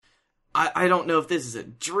I don't know if this is a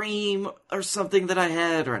dream or something that I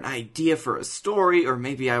had, or an idea for a story, or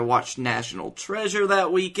maybe I watched National Treasure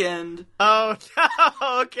that weekend. Oh,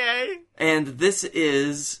 no, okay. And this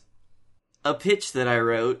is a pitch that I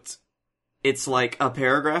wrote. It's like a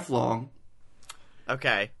paragraph long.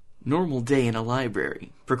 Okay. Normal day in a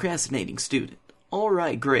library. Procrastinating student.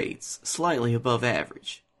 Alright grades. Slightly above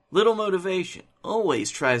average. Little motivation.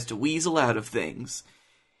 Always tries to weasel out of things.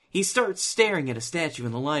 He starts staring at a statue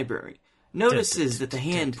in the library. Notices that the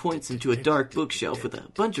hand points him to a dark bookshelf with a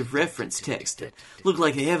bunch of reference text that look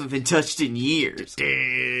like they haven't been touched in years.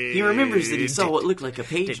 He remembers that he saw what looked like a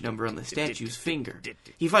page number on the statue's finger.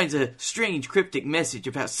 He finds a strange cryptic message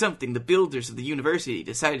about something the builders of the university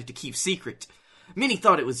decided to keep secret. Many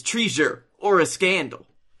thought it was treasure or a scandal.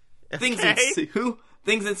 Things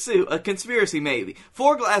ensue. A conspiracy, maybe.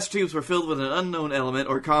 4 glass tubes were filled with an unknown element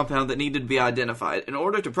or compound that needed to be identified. In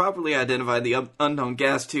order to properly identify the unknown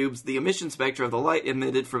gas tubes, the emission spectra of the light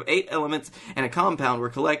emitted from 8 elements and a compound were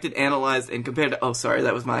collected, analyzed, and compared to... Oh, sorry,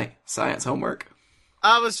 that was my science homework.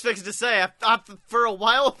 I was fixed to say, I thought for a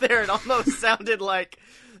while there it almost sounded like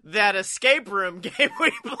that escape room game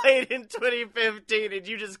we played in 2015, and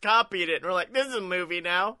you just copied it, and we're like, this is a movie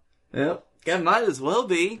now. Yep. It might as well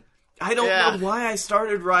be. I don't know why I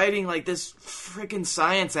started writing, like, this freaking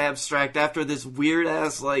science abstract after this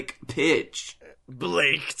weird-ass, like, pitch.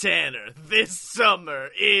 Blake Tanner, this summer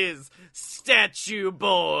is Statue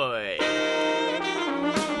Boy.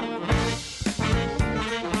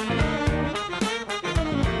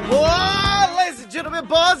 Whoa, ladies and gentlemen,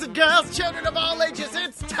 boys and girls, children of all ages,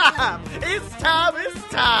 it's time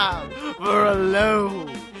for a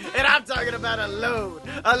load. And I'm talking about a load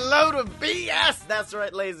of BS. That's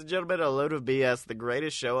right, ladies and gentlemen, a load of BS, the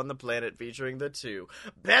greatest show on the planet featuring the 2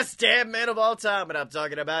 best damn men of all time. And I'm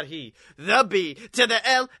talking about he, the B to the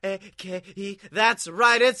L-A-K-E. That's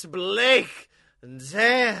right, it's Blake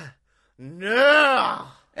Tanner.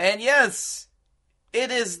 And yes,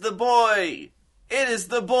 it is the boy. It is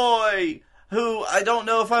the boy who, I don't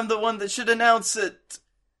know if I'm the one that should announce it,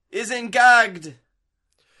 is engagged.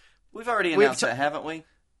 We've already announced that, haven't we?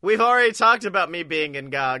 We've already talked about me being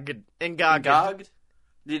engagged. Engagged?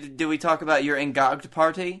 Did we talk about your engagged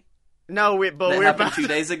party? No, we're happened 2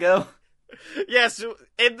 days ago? Yes,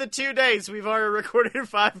 in the 2 days, we've already recorded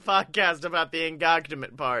 5 podcasts about the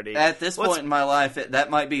engagement party. At this point in my life, that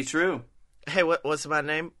might be true. Hey, what's my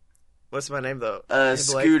name? What's my name, though?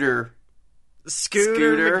 Scooter.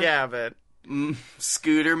 Scooter McGavin.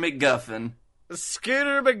 Scooter McGuffin.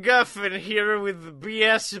 Scooter McGuffin here with the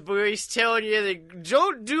BS boys telling you that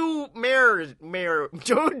don't do marriage.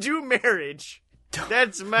 Don't do marriage.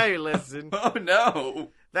 That's my lesson. Oh,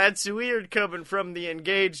 no. That's weird coming from the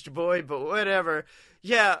engaged boy, but whatever.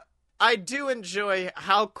 Yeah, I do enjoy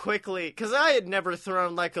how quickly, because I had never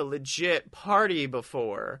thrown like a legit party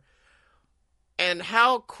before, and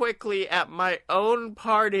how quickly at my own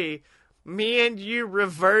party, me and you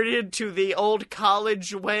reverted to the old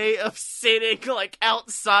college way of sitting, like,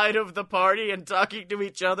 outside of the party and talking to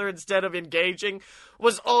each other instead of engaging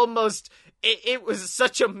was almost... It was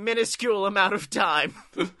such a minuscule amount of time.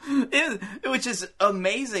 Which is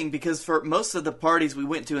amazing, because for most of the parties we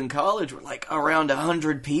went to in college were, like, around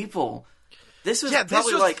 100 people. This was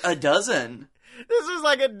probably like a dozen. This was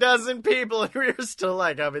like a dozen people, and we were still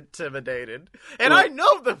like, I'm intimidated. And I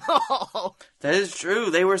know them all! That is true.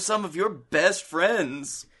 They were some of your best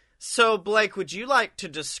friends. So, Blake, would you like to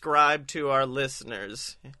describe to our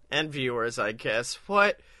listeners, and viewers, I guess,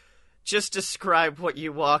 just describe what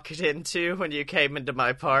you walked into when you came into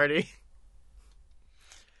my party?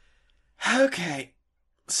 Okay.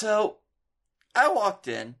 So, I walked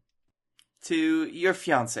in to your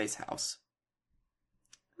fiancé's house.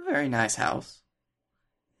 Very nice house.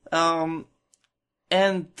 And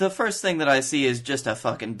the first thing that I see is just a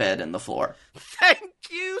fucking bed in the floor. Thank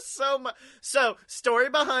you so much. So, story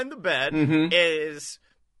behind the bed is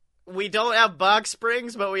we don't have box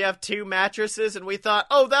springs, but we have 2 mattresses, and we thought,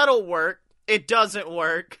 oh, that'll work. It doesn't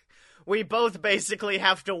work. We both basically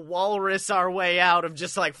have to walrus our way out of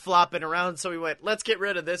just, like, flopping around, so we went, let's get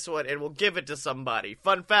rid of this one, and we'll give it to somebody.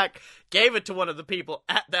 Fun fact, gave it to one of the people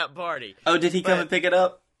at that party. Oh, did he come and pick it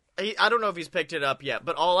up? I don't know if he's picked it up yet,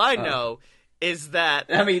 but all I know is that...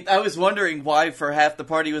 I mean, I was wondering why for half the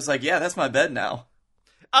party was like, yeah, that's my bed now.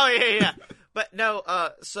 Oh, yeah. But no,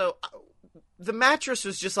 so the mattress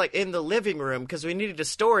was just, like, in the living room because we needed to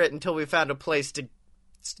store it until we found a place to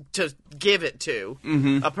give it to,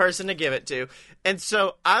 a person to give it to. And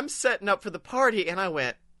so I'm setting up for the party, and I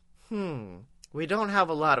went, we don't have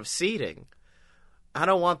a lot of seating. I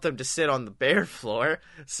don't want them to sit on the bare floor,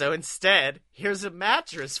 so instead, here's a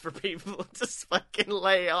mattress for people to fucking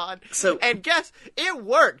lay on. So, and guess, it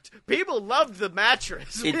worked. People loved the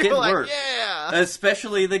mattress. It People did were like, work. yeah.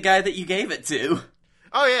 Especially the guy that you gave it to.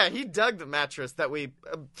 Oh yeah, he dug the mattress that we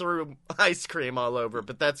threw ice cream all over,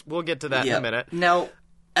 but we'll get to that in a minute. Now,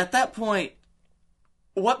 at that point,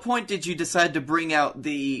 what point did you decide to bring out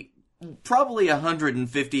the probably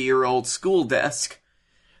 150-year-old school desk?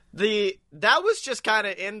 That was just kind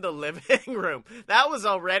of in the living room. That was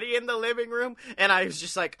already in the living room, and I was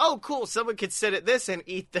just like, "Oh, cool! Someone could sit at this and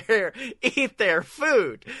eat their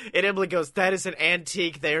food." And Emily goes, "That is an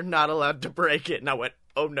antique. They are not allowed to break it." And I went,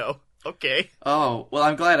 "Oh no, okay." Oh, well,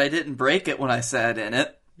 I'm glad I didn't break it when I sat in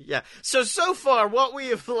it. Yeah. So far, what we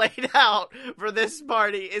have laid out for this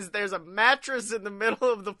party is there's a mattress in the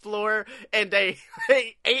middle of the floor and a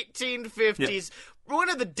 1850s. One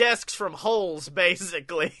of the desks from Holes,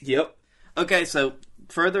 basically. Yep. Okay, so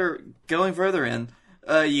going further in,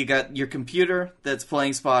 you got your computer that's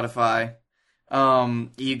playing Spotify.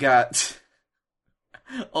 You got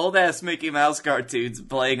old ass Mickey Mouse cartoons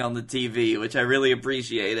playing on the TV, which I really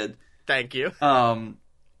appreciated. Thank you. And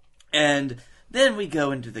then we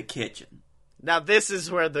go into the kitchen. Now this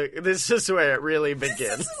is where it really begins.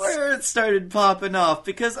 This is where it started popping off,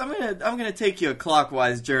 because I'm gonna take you a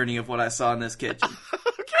clockwise journey of what I saw in this kitchen.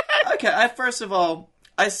 Okay. First of all,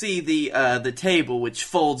 I see the table which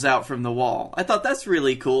folds out from the wall. I thought that's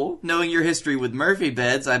really cool. Knowing your history with Murphy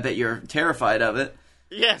beds, I bet you're terrified of it.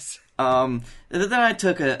 Yes. Then I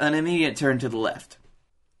took an immediate turn to the left.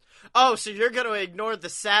 Oh, so you're gonna ignore the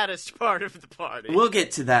saddest part of the party. We'll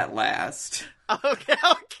get to that last.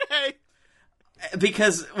 Okay.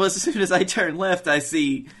 Because as soon as I turn left, I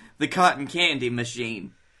see the cotton candy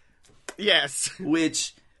machine. Yes.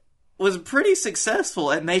 Which was pretty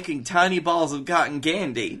successful at making tiny balls of cotton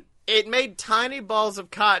candy. It made tiny balls of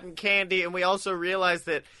cotton candy, and we also realized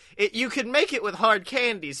that you could make it with hard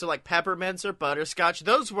candy, so like peppermints or butterscotch.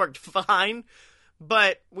 Those worked fine,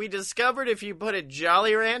 but we discovered if you put a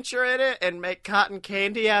Jolly Rancher in it and make cotton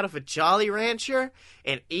candy out of a Jolly Rancher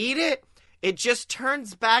and eat it, it just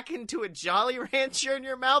turns back into a Jolly Rancher in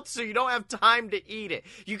your mouth, so you don't have time to eat it.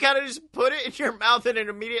 You gotta just put it in your mouth and it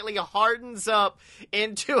immediately hardens back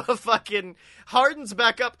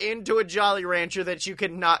up into a Jolly Rancher that you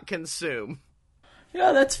cannot consume.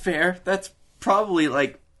 Yeah, that's fair. That's probably,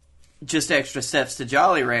 just extra steps to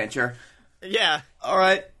Jolly Rancher. Yeah.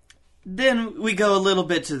 Alright. Then we go a little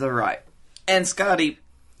bit to the right. And Scotty,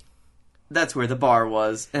 that's where the bar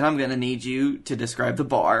was, and I'm gonna need you to describe the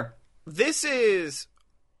bar. This is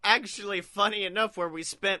actually funny enough where we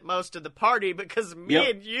spent most of the party, because me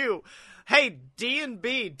and you, hey,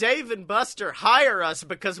 D&B, Dave and Buster, hire us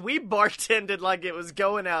because we bartended like it was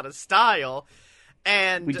going out of style.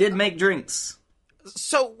 And we did make drinks.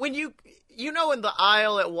 So when you know in the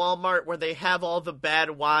aisle at Walmart where they have all the bad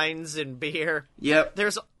wines and beer? Yep.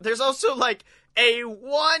 There's also a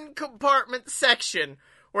one compartment section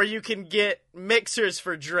where you can get mixers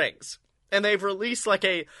for drinks. And they've released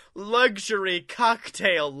a luxury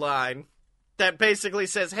cocktail line that basically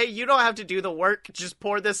says, hey, you don't have to do the work, just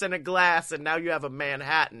pour this in a glass and now you have a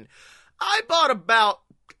Manhattan. I bought about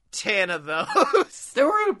 10 of those. There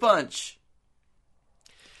were a bunch.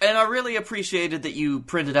 And I really appreciated that you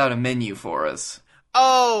printed out a menu for us.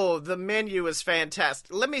 Oh, the menu is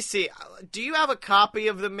fantastic. Let me see. Do you have a copy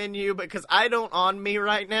of the menu? Because I don't on me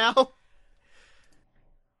right now.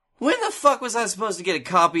 When the fuck was I supposed to get a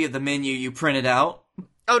copy of the menu you printed out?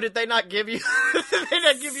 Oh, did they not give you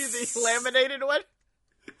the laminated one?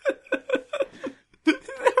 There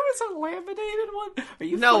was a laminated one? Are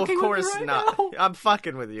you No, of fucking with me course right not. now? I'm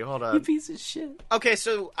fucking with you. Hold on. You piece of shit. Okay,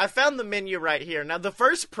 so I found the menu right here. Now, the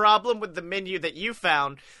first problem with the menu that you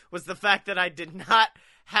found was the fact that I did not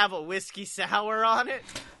have a whiskey sour on it.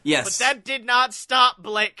 Yes. But that did not stop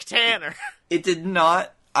Blake Tanner. It did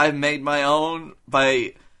not. I made my own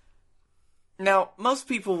by... Now, most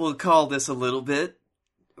people will call this a little bit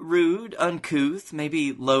rude, uncouth,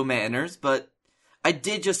 maybe low manners, but I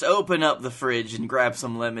did just open up the fridge and grab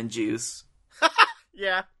some lemon juice.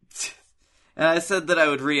 Yeah. And I said that I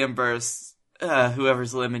would reimburse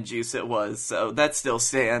whoever's lemon juice it was, so that still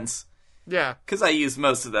stands. Yeah. Because I used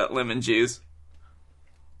most of that lemon juice.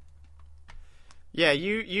 Yeah,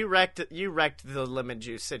 you wrecked the lemon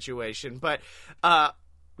juice situation, but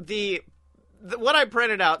what I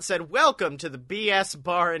printed out said, "Welcome to the BS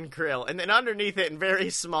Bar and Grill," and then underneath it in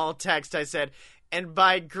very small text I said, "And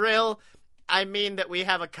by grill, I mean that we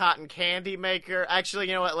have a cotton candy maker." Actually,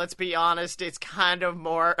 you know what? Let's be honest. It's kind of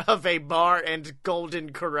more of a bar and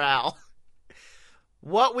Golden Corral.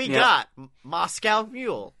 What we got? Moscow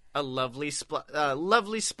Mule, a lovely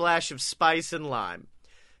splash of spice and lime.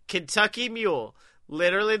 Kentucky Mule,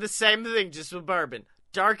 literally the same thing, just with bourbon.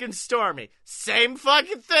 Dark and Stormy, same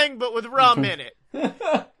fucking thing, but with rum in it.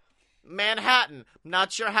 Manhattan,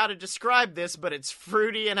 not sure how to describe this, but it's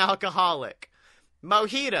fruity and alcoholic.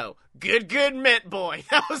 Mojito, good mint boy.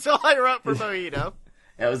 That was all I wrote for Mojito.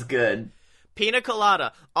 That was good. Pina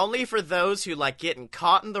Colada, only for those who like getting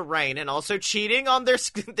caught in the rain and also cheating on their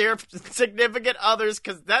significant others,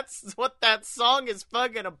 because that's what that song is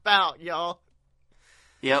fucking about, y'all.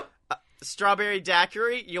 Yep. Strawberry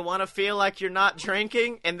daiquiri, you want to feel like you're not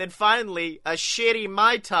drinking. And then finally, a shitty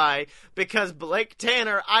Mai Tai, because Blake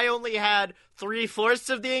Tanner, I only had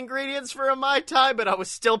 3/4 of the ingredients for a Mai Tai, but I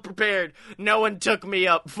was still prepared. No one took me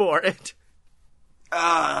up for it.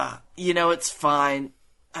 It's fine.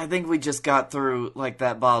 I think we just got through, like,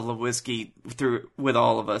 that bottle of whiskey through with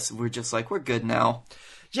all of us. We're just like, we're good now.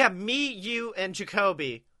 Yeah, me, you, and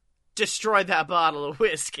Jacoby destroyed that bottle of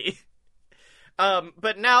whiskey.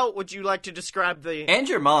 But now, would you like to describe the... And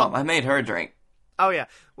your mom. I made her drink. Oh, yeah.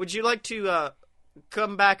 Would you like to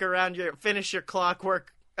come back around finish your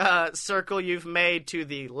clockwork circle you've made to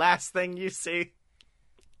the last thing you see?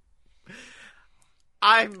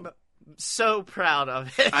 I'm so proud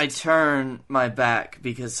of it. I turn my back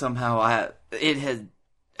because somehow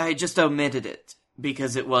I just omitted it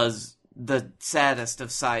because it was the saddest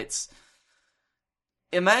of sights.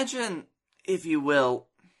 Imagine, if you will...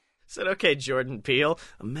 Said, okay, Jordan Peele,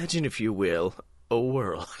 imagine, if you will, a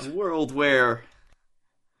world. A world where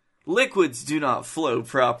liquids do not flow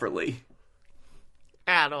properly.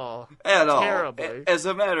 At all. At all. Terribly. As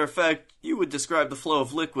a matter of fact, you would describe the flow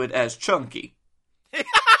of liquid as chunky. Thank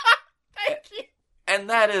you. And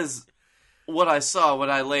that is what I saw when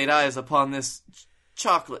I laid eyes upon this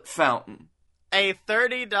chocolate fountain. A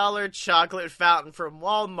 $30 chocolate fountain from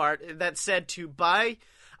Walmart that said to buy...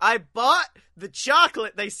 I bought the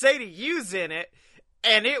chocolate they say to use in it,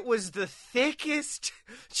 and it was the thickest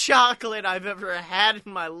chocolate I've ever had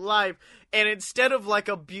in my life. And instead of like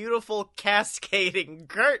a beautiful cascading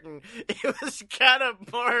curtain, it was kind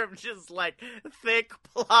of more of just like thick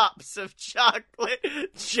plops of chocolate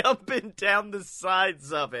jumping down the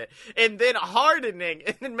sides of it, and then hardening,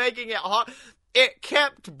 and then making it hot. It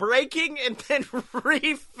kept breaking and then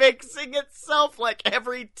refixing itself like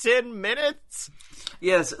every 10 minutes.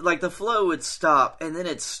 Yes, like the flow would stop and then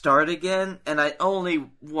it'd start again, and I only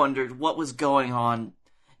wondered what was going on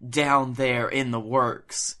down there in the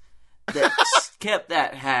works that kept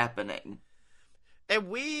that happening. And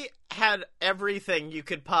we had everything you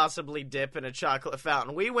could possibly dip in a chocolate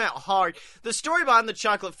fountain. We went hard. The story behind the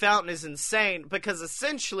chocolate fountain is insane, because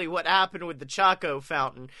essentially what happened with the Choco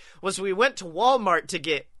fountain was we went to Walmart to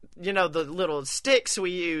get, the little sticks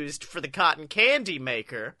we used for the cotton candy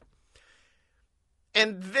maker.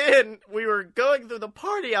 And then we were going through the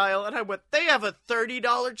party aisle, and I went, they have a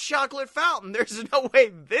 $30 chocolate fountain. There's no way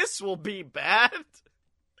this will be bad.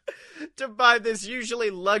 To buy this usually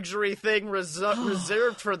luxury thing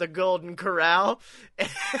reserved for the Golden Corral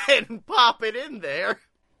and pop it in there.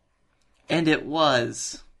 And it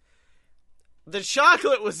was. The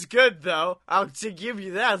chocolate was good, though. I'll give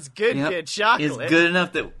you that. It's good chocolate. It's good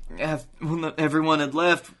enough that when everyone had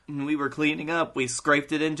left and we were cleaning up, we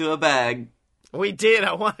scraped it into a bag. We did.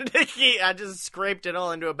 I just scraped it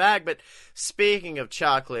all into a bag. But speaking of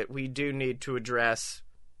chocolate, we do need to address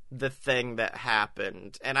the thing that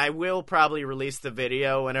happened. And I will probably release the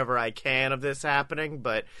video whenever I can of this happening,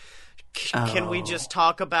 but can we just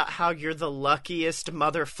talk about how you're the luckiest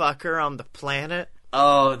motherfucker on the planet?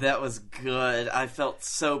 Oh, that was good. I felt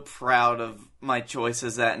so proud of my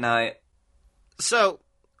choices that night. So,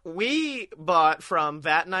 we bought from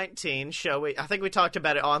VAT19 show. I think we talked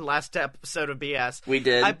about it on last episode of BS. We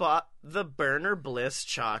did. I bought the Burner Bliss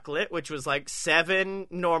chocolate, which was like 7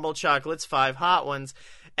 normal chocolates, 5 hot ones.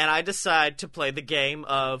 And I decide to play the game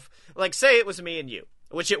of, like, say it was me and you,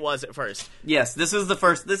 which it was at first. Yes, this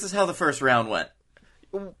is how the first round went.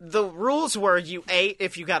 The rules were you ate.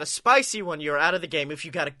 If you got a spicy one, you were out of the game. If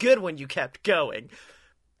you got a good one, you kept going.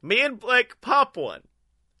 Me and Blake pop one.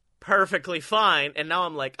 Perfectly fine. And now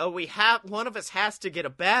I'm like, one of us has to get a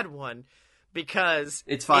bad one because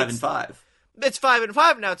it's 5 and 5. It's 5 and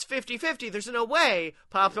 5 now. It's 50-50. There's no way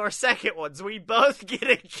pop our second one. So we both get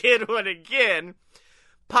a good one again.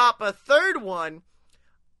 Pop a third one.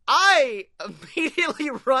 I immediately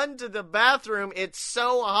run to the bathroom. It's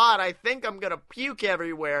so hot. I think I'm going to puke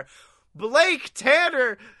everywhere. Blake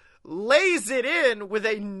Tanner lays it in with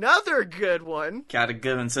another good one. Got a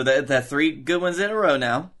good one. So that 3 good ones in a row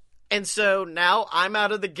now. And so now I'm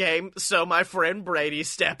out of the game, so my friend Brady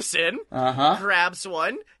steps in, grabs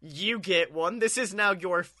one, you get one. This is now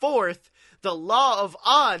your fourth. The law of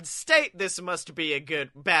odds state this must be a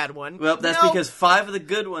bad one. Well, that's because 5 of the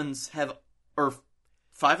good ones have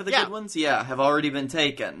already been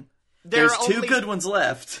taken. There's 2 good ones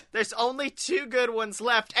left. There's only 2 good ones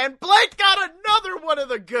left, and Blake got another one of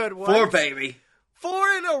the good ones. 4, baby. 4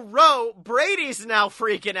 in a row. Brady's now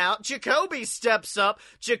freaking out. Jacoby steps up.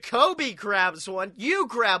 Jacoby grabs one. You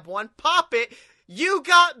grab one. Pop it. You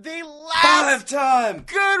got the last 5-time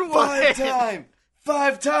good one.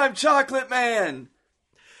 5-time chocolate man.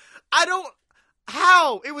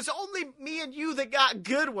 How? It was only me and you that got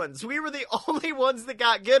good ones. We were the only ones that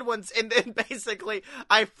got good ones, and then basically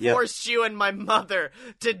I forced you and my mother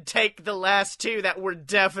to take the last 2 that were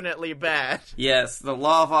definitely bad. Yes, the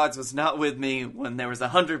law of odds was not with me when there was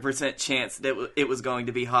 100% chance that it was going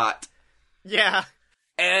to be hot. Yeah.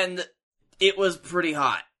 And it was pretty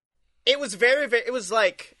hot. It was very, very, it was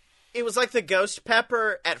like the ghost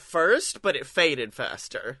pepper at first, but it faded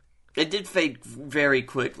faster. It did fade very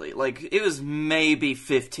quickly. Like, it was maybe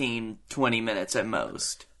 15, 20 minutes at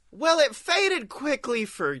most. Well, it faded quickly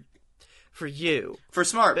for you. For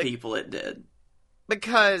smart people, it did.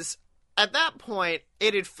 Because at that point,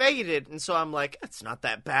 it had faded, and so I'm like, it's not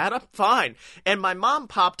that bad, I'm fine. And my mom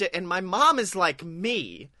popped it, and my mom is like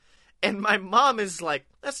me. And my mom is like,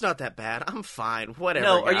 that's not that bad, I'm fine, whatever,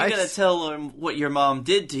 No, are guys. you going to tell them what your mom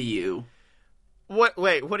did to you? What?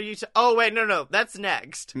 Wait, what are you... Oh, wait, no, that's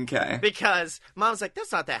next. Okay. Because Mom's like,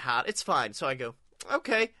 that's not that hot, it's fine. So I go,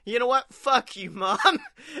 okay, you know what? Fuck you, Mom.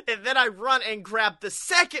 And then I run and grab the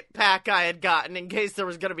second pack I had gotten in case there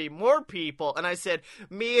was going to be more people. And I said,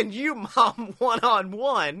 me and you, Mom,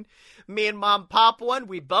 1-on-1. Me and Mom pop one,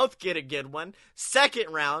 we both get a good one.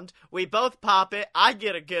 Second round, we both pop it, I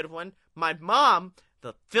get a good one. My mom,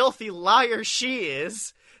 the filthy liar she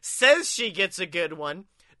is, says she gets a good one.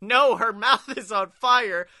 No, her mouth is on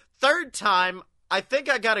fire. Third time, I think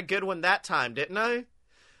I got a good one that time, didn't I?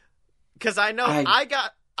 Because I know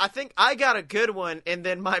I think I got a good one, and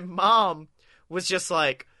then my mom was just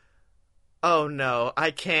like, oh no, I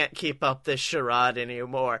can't keep up this charade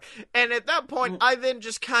anymore. And at that point, I then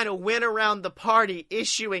just kind of went around the party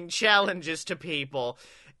issuing challenges to people.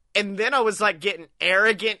 And then I was, like, getting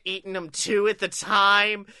arrogant, eating them 2 at the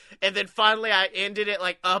time. And then finally I ended it,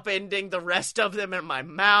 like, upending the rest of them in my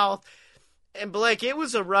mouth. And, Blake, it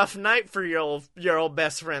was a rough night for your old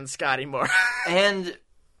best friend, Scotty Moore. And,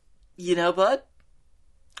 you know, bud,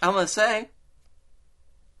 I'm going to say,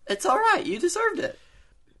 it's all right. You deserved it.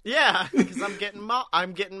 Yeah, because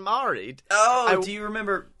I'm getting married. Oh, do you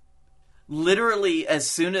remember, literally, as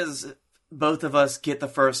soon as both of us get the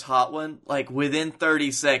first hot one, like, within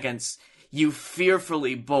 30 seconds, you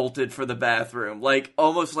fearfully bolted for the bathroom, like,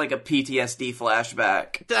 almost like a PTSD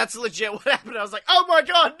flashback. That's legit what happened. I was like, oh my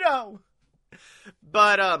god, no!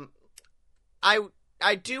 But,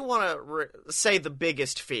 I do want to say the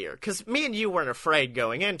biggest fear, because me and you weren't afraid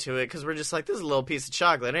going into it, because we're just like, this is a little piece of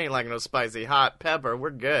chocolate, it ain't like no spicy hot pepper,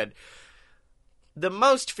 we're good. The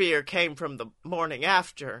most fear came from the morning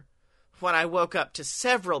after, when I woke up to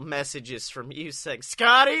several messages from you saying,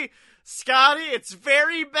 Scotty, it's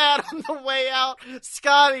very bad on the way out.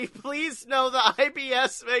 Scotty, please know the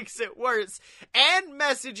IBS makes it worse. And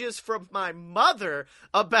messages from my mother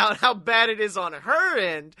about how bad it is on her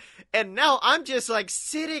end. And now I'm just like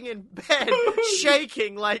sitting in bed,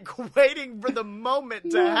 shaking, like waiting for the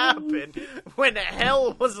moment to happen when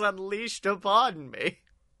hell was unleashed upon me.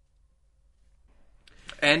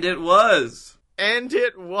 And it was. And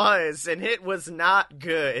it was not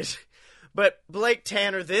good. But, Blake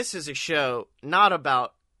Tanner, this is a show not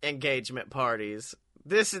about engagement parties.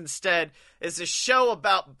 This, instead, is a show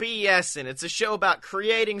about BSing. It's a show about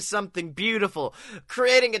creating something beautiful,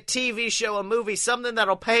 creating a TV show, a movie, something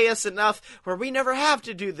that'll pay us enough where we never have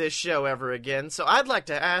to do this show ever again. So I'd like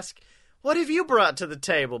to ask, what have you brought to the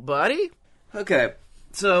table, buddy? Okay,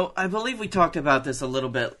 so I believe we talked about this a little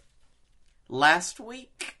bit last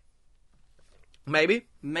week. Maybe.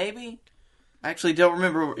 I actually don't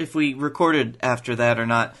remember if we recorded after that or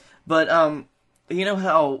not. But, you know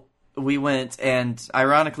how we went and,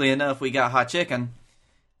 ironically enough, we got hot chicken.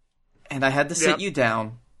 And I had to sit you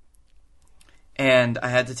down. And I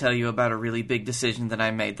had to tell you about a really big decision that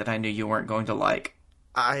I made that I knew you weren't going to like.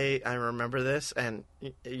 I remember this, and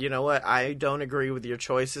you know what? I don't agree with your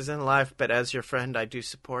choices in life, but as your friend, I do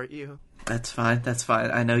support you. That's fine.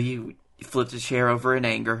 I know you flipped a chair over in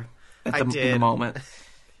anger. In the moment.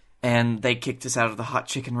 And they kicked us out of the hot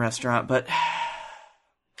chicken restaurant, but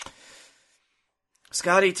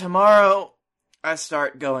Scotty, tomorrow I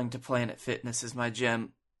start going to Planet Fitness as my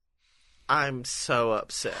gym. I'm so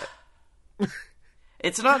upset.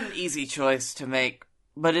 It's not an easy choice to make,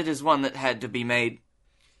 but it is one that had to be made.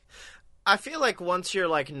 I feel like once you're,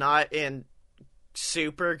 like, not in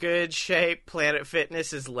super good shape, Planet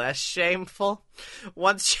Fitness is less shameful.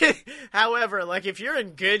 However, like, if you're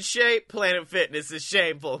in good shape, Planet Fitness is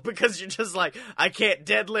shameful, because you're just like, I can't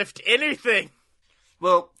deadlift anything.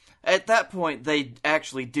 Well, at that point, they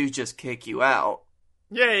actually do just kick you out.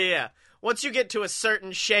 Yeah. Once you get to a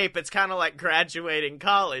certain shape, it's kind of like graduating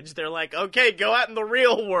college. They're like, okay, go out in the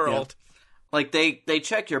real world. Yep. Like, they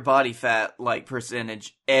check your body fat, like,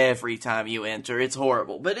 percentage every time you enter. It's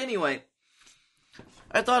horrible. But anyway,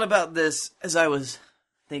 I thought about this as I was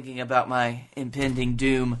thinking about my impending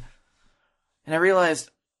doom. And I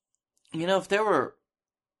realized, you know,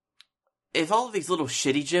 if all of these little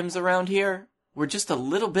shitty gyms around here were just a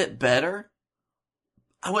little bit better,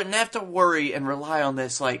 I wouldn't have to worry and rely on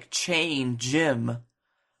this, like, chain gym,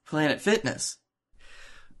 Planet Fitness.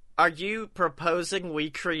 Are you proposing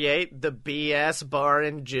we create the BS bar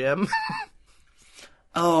and gym?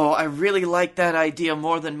 Oh, I really like that idea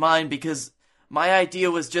more than mine, because my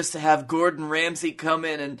idea was just to have Gordon Ramsay come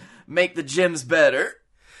in and make the gyms better.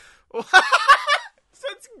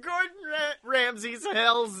 That's Gordon Ramsay's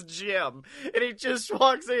Hell's Gym. And he just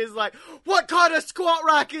walks in and he's like, what kind of squat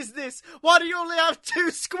rack is this? Why do you only have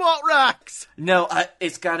 2 squat racks? No,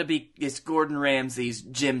 it's Gordon Ramsay's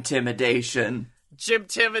Gym-timidation.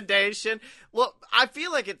 Gym-timidation? Well, I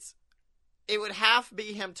feel like it would half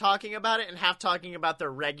be him talking about it and half talking about the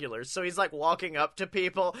regulars. So he's like walking up to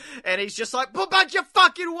people and he's just like, put back your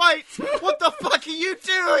fucking weights! What the fuck are you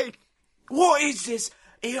doing? What is this?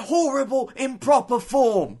 A horrible, improper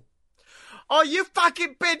form. Oh, you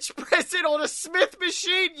fucking bench pressing on a Smith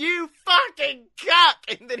machine, you fucking cuck!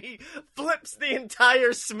 And then he flips the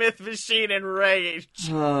entire Smith machine in rage.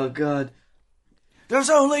 Oh, God.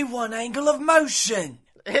 There's only one angle of motion.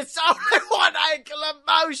 It's only one angle of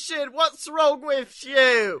motion. What's wrong with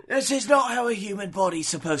you? This is not how a human body's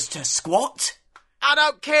supposed to squat. I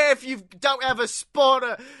don't care if you don't have a sport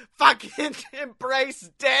to fucking embrace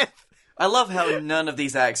death. I love how none of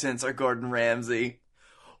these accents are Gordon Ramsay.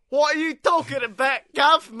 What are you talking about,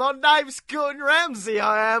 Guff? My name's Gordon Ramsay,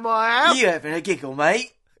 I am. You having a giggle,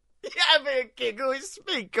 mate? You having a giggle? It's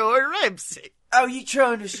me, Gordon Ramsay. Oh, you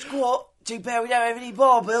trying to squat? Too bad we don't have any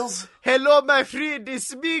barbells. Hello, my friend,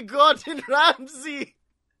 it's me, Gordon Ramsay.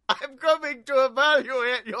 I'm coming to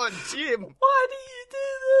evaluate your gym. Why do you do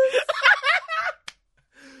this?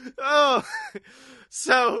 Oh,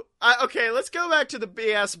 so, okay, let's go back to the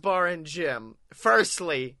BS bar and gym.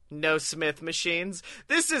 Firstly, no Smith machines.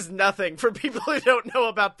 This is nothing for people who don't know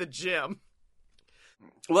about the gym.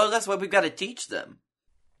 Well, that's what we've got to teach them.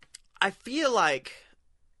 I feel like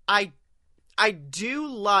I do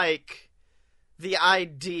like the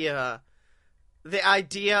idea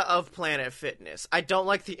of Planet Fitness. I don't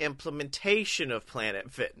like the implementation of Planet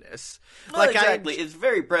Fitness. Well, exactly. It's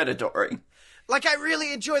very predatory. Like, I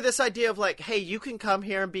really enjoy this idea of, like, hey, you can come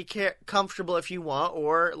here and be comfortable if you want,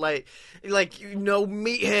 or, like, you know,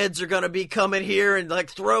 meatheads are gonna be coming here and,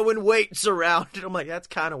 like, throwing weights around. And I'm like, that's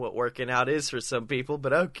kind of what working out is for some people,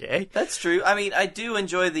 but okay. That's true. I mean, I do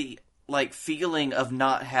enjoy the, like, feeling of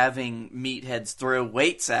not having meatheads throw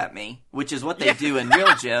weights at me, which is what they do in real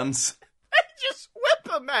gyms. They just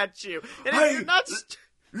whip them at you. And hey, if you're not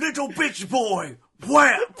little bitch boy,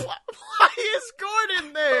 whap! Why is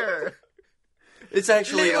Gordon there? It's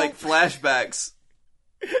actually like flashbacks.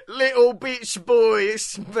 Little bitch boy,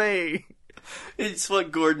 it's me. It's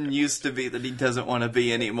what Gordon used to be that he doesn't want to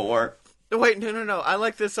be anymore. Wait, no. I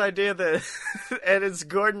like this idea that and it's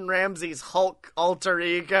Gordon Ramsay's Hulk alter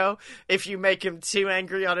ego. If you make him too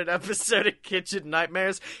angry on an episode of Kitchen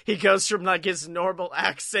Nightmares, he goes from like his normal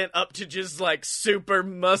accent up to just like super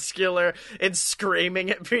muscular and screaming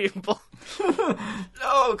at people.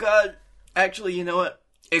 Oh, God. Actually, you know what?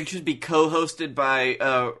 It should be co-hosted by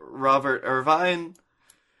Robert Irvine,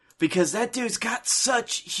 because that dude's got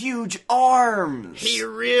such huge arms. He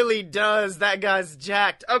really does. That guy's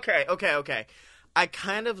jacked. Okay. I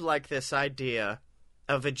kind of like this idea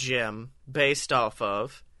of a gym based off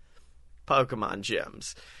of Pokemon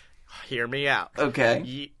gyms. Hear me out.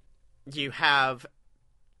 Okay. You have,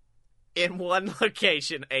 in one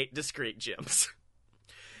location, 8 discrete gyms.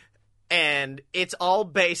 And it's all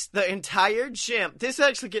based, the entire gym, this is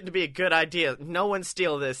actually getting to be a good idea. No one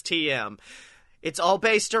steal this, TM. It's all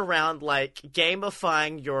based around, like,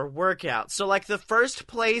 gamifying your workout. So, like, the first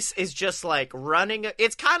place is just, like, running.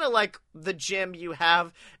 It's kind of like the gym you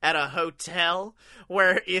have at a hotel,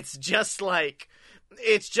 where it's just, like,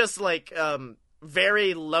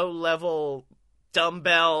 very low-level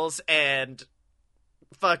dumbbells and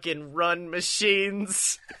fucking run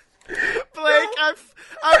machines. Blake, I've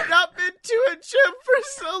not been to a gym for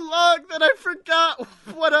so long that I forgot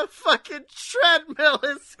what a fucking treadmill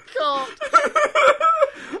is called.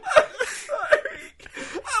 I'm sorry.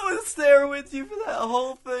 I was there with you for that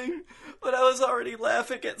whole thing, but I was already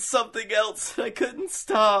laughing at something else and I couldn't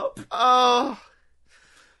stop. Oh.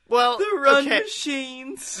 Well, The run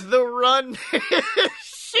machines. The run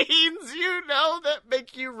machines, you know, that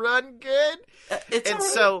make you run good.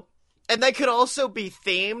 And they could also be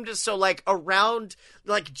themed. So, like, around,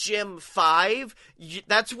 like, Gym 5,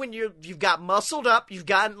 that's when you've got muscled up, you've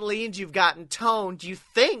gotten leaned, you've gotten toned. You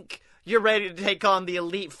think you're ready to take on the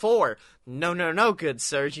Elite Four. No, good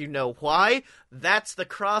sir. You know why? That's the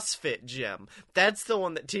CrossFit gym. That's the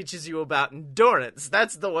one that teaches you about endurance.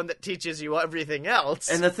 That's the one that teaches you everything else.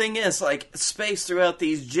 And the thing is, like, spaced throughout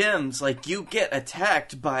these gyms, like, you get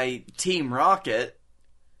attacked by Team Rocket.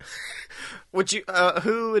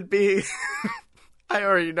 Who would be... I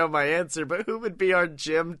already know my answer, but who would be our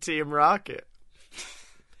gym Team Rocket?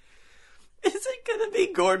 Is it gonna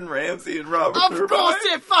be Gordon Ramsay and Robert Of course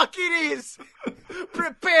it fucking is!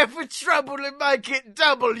 Prepare for trouble and make it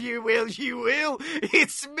double, you will.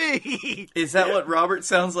 It's me! Is that what Robert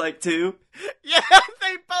sounds like, too? Yeah,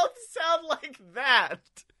 they both sound like that.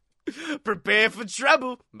 Prepare for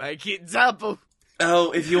trouble, make it double.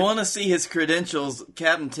 Oh, if you want to see his credentials,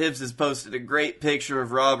 Captain Tibbs has posted a great picture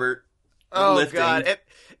of Robert lifting. God.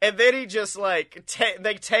 And then he just, like,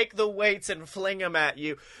 they take the weights and fling them at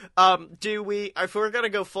you. If we're gonna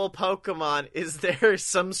go full Pokemon, is there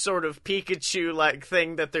some sort of Pikachu-like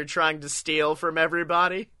thing that they're trying to steal from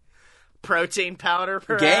everybody? Protein powder,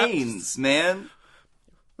 perhaps? Gains, man.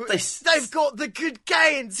 They've got the good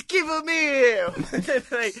gains! Give them here!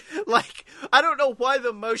 I don't know why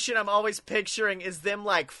the motion I'm always picturing is them,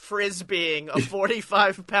 like, frisbeeing a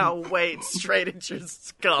 45-pound weight straight at your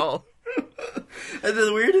skull. And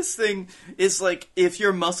the weirdest thing is, like, if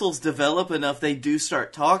your muscles develop enough, they do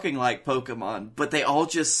start talking like Pokemon, but they all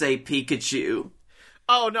just say Pikachu.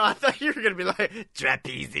 Oh, no, I thought you were going to be like,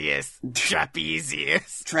 trapezius. Trap.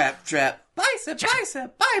 Bicep.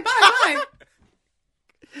 Bye.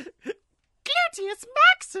 Gluteus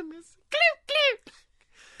maximus. Glute.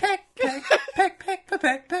 Peck.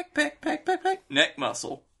 Neck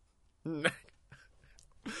muscle.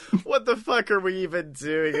 What the fuck are we even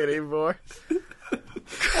doing anymore?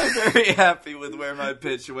 I'm very happy with where my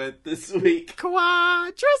pitch went this week.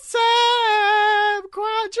 Quadricep.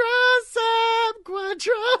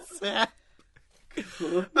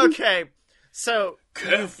 Okay, so...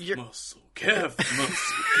 Calf muscle. Calf.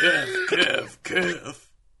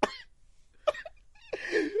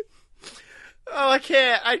 Oh, I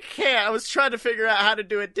can't. I was trying to figure out how to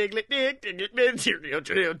do it. Diglet,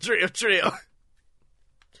 drill.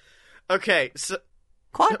 Okay, so...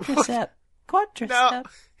 Quadricep. No.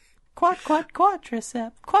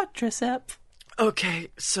 Quadricep. Okay,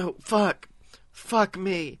 so, fuck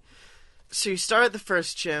me. So you start at the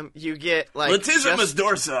first gym, you get, like... Latissimus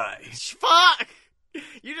dorsi. Fuck!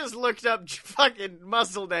 You just looked up fucking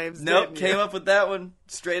muscle names, Nope, didn't you? came up with that one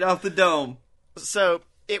straight off the dome. So,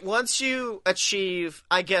 once you achieve,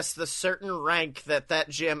 I guess, the certain rank that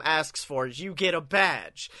gym asks for, you get a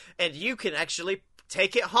badge. And you can actually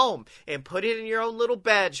take it home and put it in your own little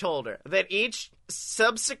badge holder. Then each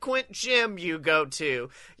subsequent gym you go to,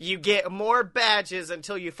 you get more badges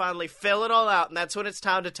until you finally fill it all out. And that's when it's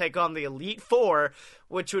time to take on the Elite Four,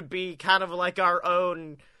 which would be kind of like our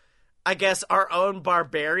own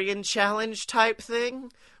barbarian challenge type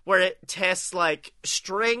thing, where it tests, like,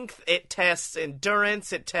 strength, it tests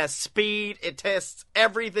endurance, it tests speed, it tests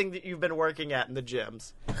everything that you've been working at in the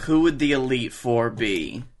gyms. Who would the Elite Four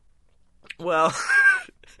be? Well,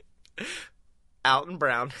 Alton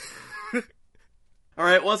Brown.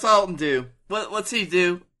 Alright, what's Alton do? What's he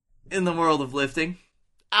do in the world of lifting?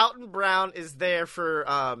 Alton Brown is there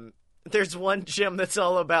for, there's one gym that's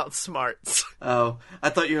all about smarts. Oh, I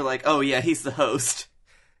thought you were like, oh yeah, he's the host.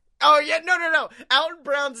 Oh, yeah, no. Alton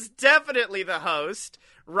Brown's definitely the host.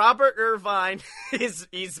 Robert Irvine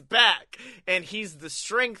he's back, and he's the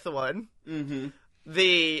strength one. Mm-hmm.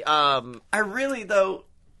 I really, though,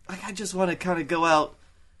 I just want to kind of go out.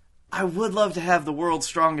 I would love to have the world's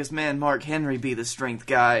strongest man, Mark Henry, be the strength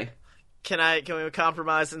guy. Can we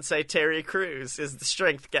compromise and say Terry Crews is the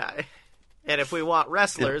strength guy? And if we want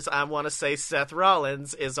wrestlers, I want to say Seth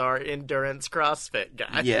Rollins is our endurance CrossFit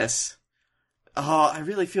guy. Yes. Oh, I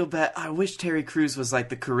really feel bad. I wish Terry Crews was like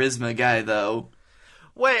the charisma guy, though.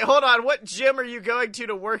 Wait, hold on. What gym are you going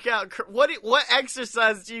to work out? What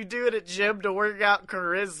exercise do you do at a gym to work out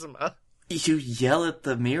charisma? You yell at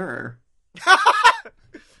the mirror.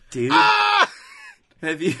 Dude.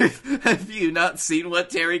 Have you not seen what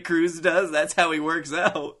Terry Crews does? That's how he works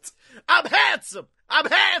out. I'm handsome! I'm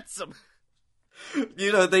handsome!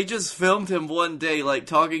 You know, they just filmed him one day, like,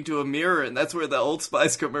 talking to a mirror, and that's where the Old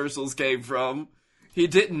Spice commercials came from. He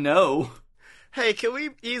didn't know. Hey, can we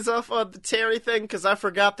ease off on the Terry thing? Because I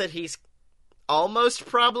forgot that he's almost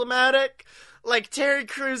problematic. Like, Terry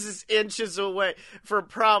Crews is inches away from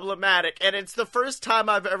problematic, and it's the first time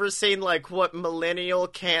I've ever seen, like, what millennial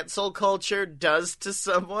cancel culture does to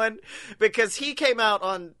someone, because he came out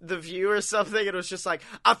on The View or something, and it was just like,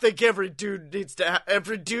 I think every dude needs a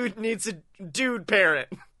dude parent.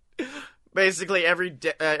 Basically, every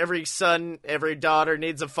son, every daughter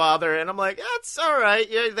needs a father, and I'm like, that's all right.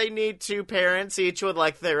 Yeah, they need two parents, each with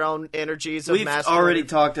like their own energies of masculinity. We've already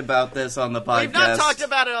talked about this on the podcast. We've not talked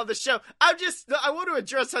about it on the show. I want to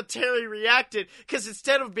address how Terry reacted, because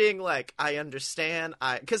instead of being like, I understand,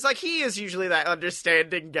 because like he is usually that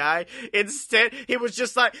understanding guy. Instead, he was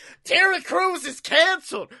just like, Terry Crews is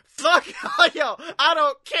canceled. Fuck yo, I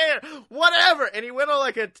don't care, whatever. And he went on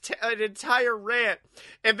like an entire rant,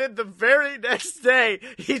 and then the very next day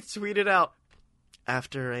he tweeted out,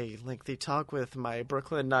 after a lengthy talk with my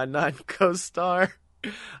Brooklyn Nine-Nine co-star,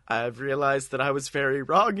 I've realized that I was very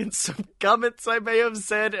wrong in some comments I may have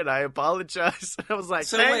said, and I apologize. I was like,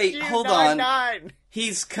 thank you, hold Nine-Nine. on.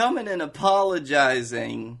 He's coming and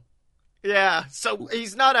apologizing. Yeah, so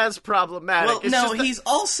he's not as problematic. Well, no, he's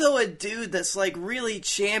also a dude that's like really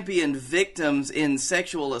championed victims in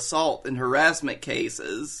sexual assault and harassment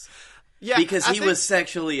cases. Yeah, because he was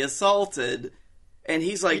sexually assaulted, and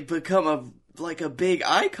he's like become a big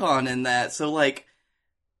icon in that. So like,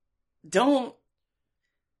 I'm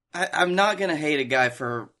not gonna hate a guy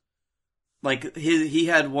for like he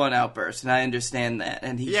had one outburst, and I understand that,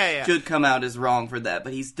 and he should come out as wrong for that.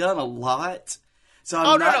 But he's done a lot. So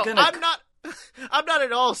I'm not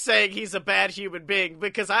at all saying he's a bad human being,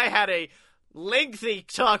 because I had a lengthy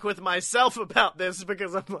talk with myself about this,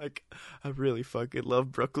 because I'm like, I really fucking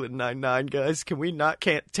love Brooklyn Nine-Nine, guys. Can we not?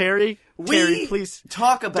 Terry, please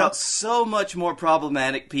talk about so much more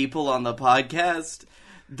problematic people on the podcast.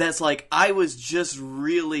 That's like, I was just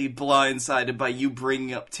really blindsided by you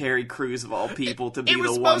bringing up Terry Crews of all people to be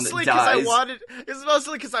the one that dies. It was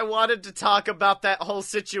mostly because I wanted to talk about that whole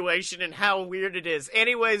situation and how weird it is.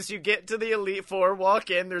 Anyways, you get to the Elite Four, walk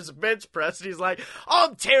in, there's a bench press, and he's like,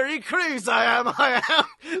 I'm Terry Crews, I am.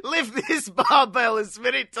 Lift this barbell as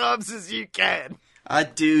many times as you can. I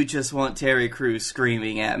do just want Terry Crews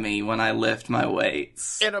screaming at me when I lift my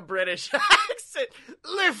weights. In a British accent,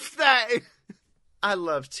 lift that. I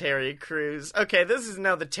love Terry Crews. Okay, this is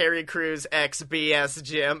now the Terry Crews X BS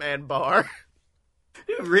gym and bar.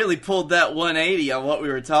 You really pulled that 180 on what we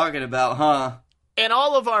were talking about, huh? And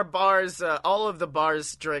all of our bars, all of the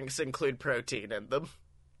bars' drinks include protein in them.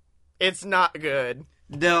 It's not good.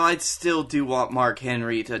 No, I still do want Mark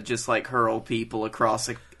Henry to just, like, hurl people across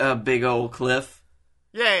a big old cliff.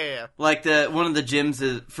 Yeah. Like one of the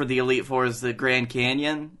gyms for the Elite Four is the Grand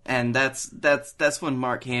Canyon, and that's when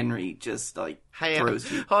Mark Henry just like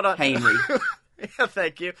throws you. Hold on, Henry. Yeah,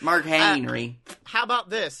 thank you, Mark Henry. How about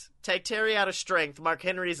this? Take Terry out of strength. Mark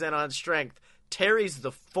Henry's in on strength. Terry's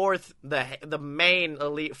the fourth, the main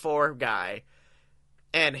Elite Four guy,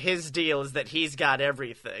 and his deal is that he's got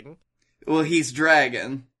everything. Well, he's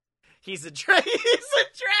dragon. He's a dragon.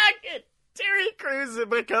 Terry Crews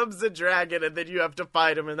becomes a dragon, and then you have to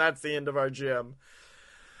fight him, and that's the end of our gym.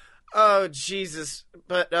 Oh, Jesus.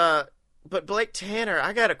 But Blake Tanner,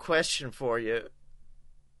 I got a question for you.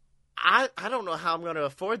 I don't know how I'm going to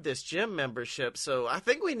afford this gym membership, so I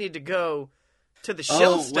think we need to go to the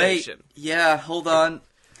Shell station. Wait. Yeah, hold on.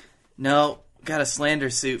 No, got a slander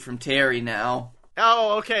suit from Terry now.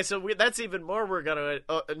 Oh, okay, so that's even more we're going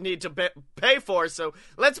to need to pay for, so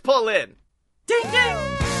let's pull in. Ding, ding!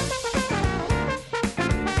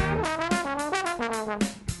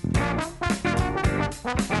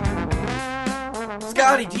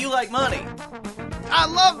 Scotty, do you like money? I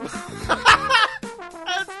love...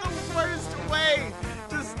 That's the worst way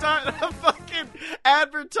to start a fucking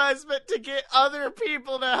advertisement to get other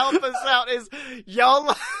people to help us out is,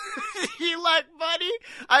 y'all, you like money?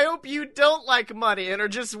 I hope you don't like money and are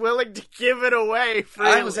just willing to give it away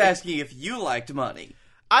freely. I was asking if you liked money.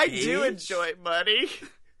 I do enjoy money.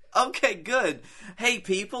 Okay, good. Hey,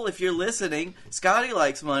 people, if you're listening, Scotty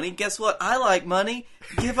likes money. Guess what? I like money.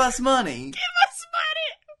 Give us money. Give us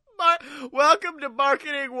money! Welcome to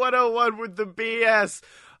Marketing 101 with the BS.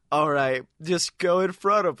 All right, just go in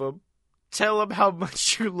front of him, tell him how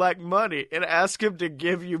much you like money, and ask him to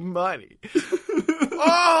give you money.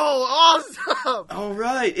 Oh, awesome! All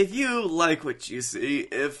right, if you like what you see,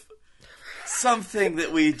 if something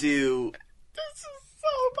that we do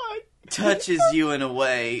Oh my. touches you in a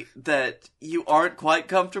way that you aren't quite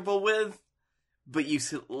comfortable with, but you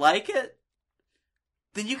like it,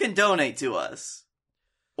 then you can donate to us.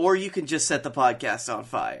 Or you can just set the podcast on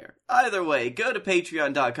fire. Either way, go to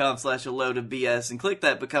patreon.com/a-load-of-BS and click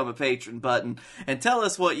that Become a Patron button and tell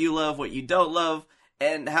us what you love, what you don't love,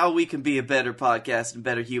 and how we can be a better podcast and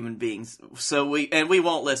better human beings. We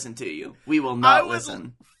won't listen to you. We will not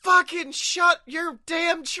listen. Fucking shut your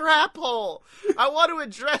damn trap hole. I want to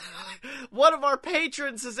address one of our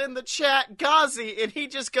patrons is in the chat, Ghazi, and he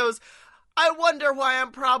just goes, I wonder why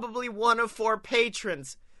I'm probably one of 4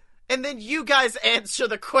 patrons. And then you guys answer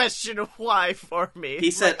the question of why for me. He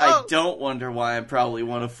said, I don't wonder why I'm probably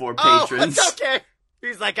one of 4 patrons. Oh, okay.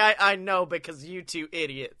 He's like, I know because you 2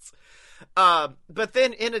 idiots. But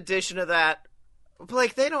then in addition to that,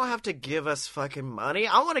 Blake, they don't have to give us fucking money.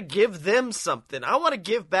 I want to give them something. I want to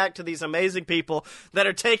give back to these amazing people that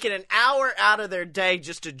are taking an hour out of their day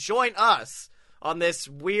just to join us on this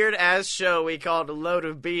weird-ass show we called A Load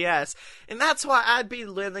of BS. And that's why I'd be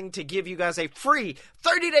willing to give you guys a free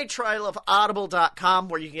 30-day trial of Audible.com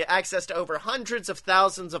where you can get access to over hundreds of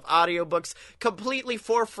thousands of audiobooks completely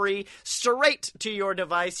for free, straight to your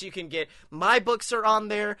device. You can get my books are on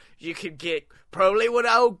there. You can get probably one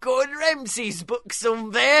of old Gordon Ramsay's books on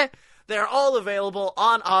there. They're all available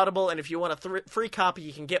on Audible, and if you want a free copy,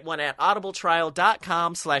 you can get one at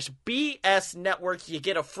audibletrial.com/BS Network. You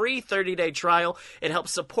get a free 30-day trial. It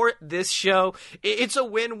helps support this show. It's a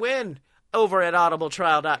win-win over at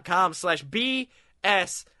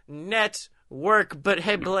audibletrial.com/BS Network. But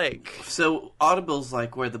hey, Blake. So Audible's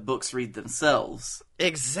like where the books read themselves.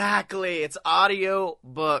 Exactly. It's audio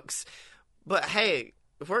books. But hey,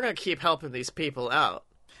 if we're going to keep helping these people out.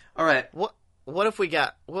 All right. What if we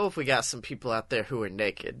got some people out there who are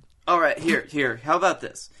naked? All right, here. How about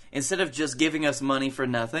this? Instead of just giving us money for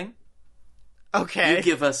nothing, okay, you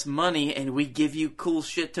give us money and we give you cool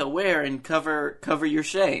shit to wear and cover your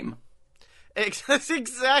shame.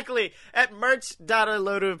 Exactly. At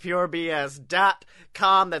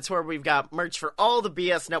merch.aloadofpurebs.com. That's where we've got merch for all the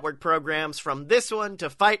BS Network programs, from this one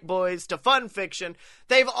to Fight Boys to Fun Fiction.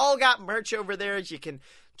 They've all got merch over there. You can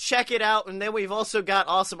check it out. And then we've also got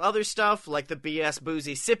awesome other stuff like the BS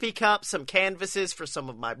Boozy Sippy Cup, some canvases for some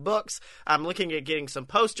of my books. I'm looking at getting some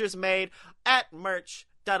posters made at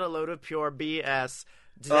merch.aloadofpurebs.com.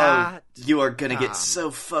 Oh, you are gonna get so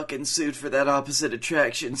fucking sued for that Opposite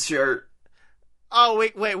Attraction shirt. Oh,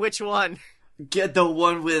 wait, which one? Get the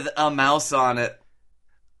one with a mouse on it.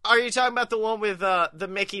 Are you talking about the one with the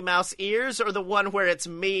Mickey Mouse ears, or the one where it's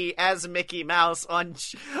me as Mickey Mouse on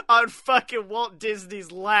fucking Walt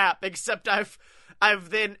Disney's lap? Except I've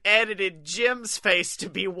then edited Jim's face to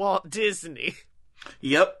be Walt Disney.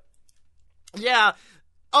 Yep. Yeah.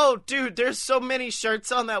 Oh, dude, there's so many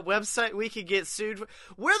shirts on that website we could get sued for.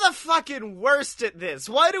 We're the fucking worst at this.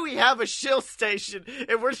 Why do we have a shill station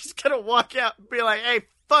and we're just gonna walk out and be like, hey,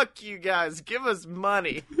 fuck you guys, give us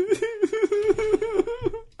money.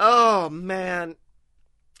 Oh, man.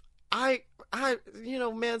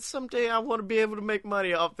 Man, someday I want to be able to make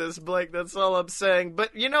money off this, Blake. That's all I'm saying.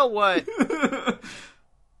 But you know what?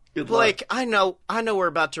 Blake, I know we're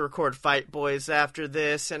about to record Fight Boys after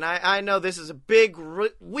this, and I know this is a big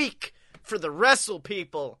week for the wrestle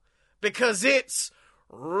people, because it's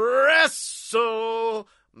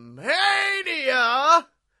WrestleMania!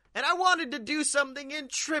 And I wanted to do something in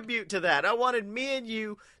tribute to that. I wanted me and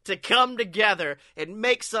you to come together and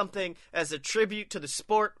make something as a tribute to the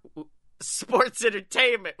sports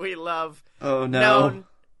entertainment we love. Oh, no.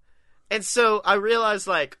 And so I realized,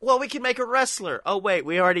 we can make a wrestler. Oh, wait,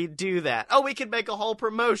 we already do that. Oh, we can make a whole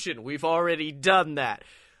promotion. We've already done that.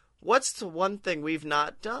 What's the one thing we've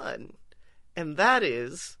not done? And that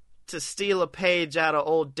is to steal a page out of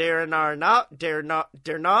old Darren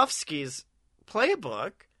Aronofsky's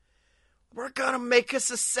playbook. We're gonna make us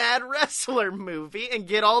a sad wrestler movie and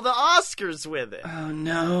get all the Oscars with it. Oh,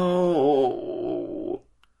 no.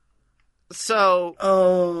 So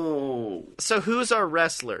So who's our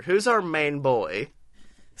wrestler? Who's our main boy?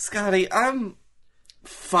 Scotty, I'm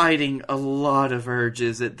fighting a lot of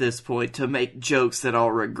urges at this point to make jokes that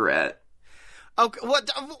I'll regret. Okay,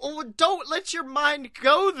 don't let your mind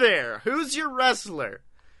go there. Who's your wrestler?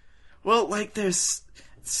 Well, there's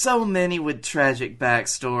so many with tragic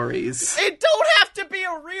backstories. It don't have to be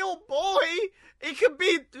a real boy. We could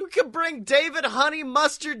bring David Honey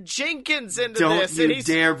Mustard Jenkins into this. Don't you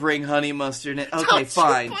dare bring Honey Mustard in. Okay,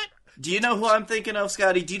 fine. Do you know who I'm thinking of,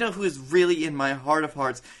 Scotty? Do you know who is really in my heart of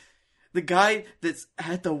hearts? The guy that's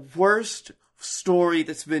had the worst story,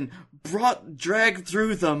 that's been dragged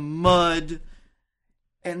through the mud,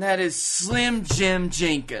 And that is Slim Jim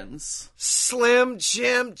Jenkins. Slim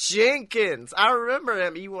Jim Jenkins. I remember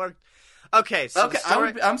him. He worked... Okay, so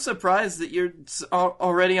I'm surprised that you're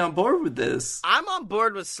already on board with this. I'm on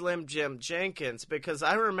board with Slim Jim Jenkins because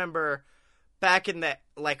I remember back in the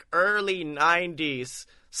early 90s,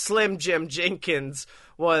 Slim Jim Jenkins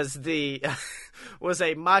was was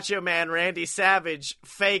a Macho Man Randy Savage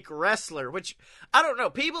fake wrestler, which I don't know.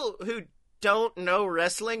 People who don't know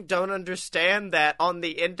wrestling don't understand that on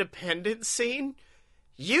the independent scene,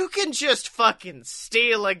 you can just fucking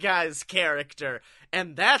steal a guy's character,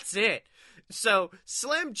 and that's it. So,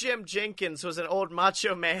 Slim Jim Jenkins was an old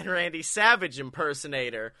Macho Man Randy Savage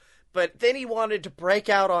impersonator, but then he wanted to break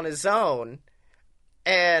out on his own.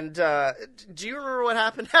 And, do you remember what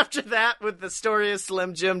happened after that with the story of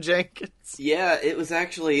Slim Jim Jenkins? Yeah, it was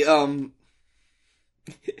actually,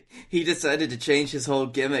 he decided to change his whole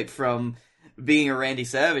gimmick from being a Randy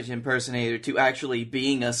Savage impersonator to actually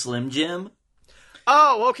being a Slim Jim.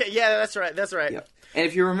 Oh, okay, yeah, that's right. Yeah. And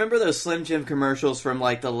if you remember those Slim Jim commercials from,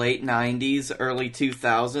 the late 90s, early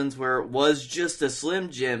 2000s, where it was just a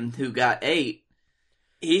Slim Jim who got ate,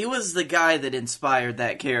 he was the guy that inspired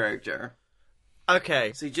that character.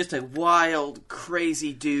 Okay. So he's just a wild,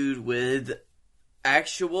 crazy dude with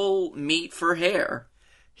actual meat for hair.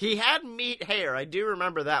 He had meat hair, I do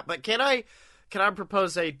remember that, but can I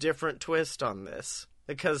propose a different twist on this?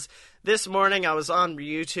 Because this morning I was on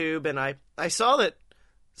YouTube and I saw that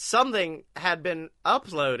something had been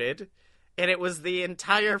uploaded, and it was the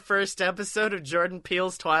entire first episode of Jordan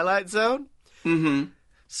Peele's Twilight Zone. Mm-hmm.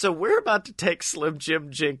 So we're about to take Slim Jim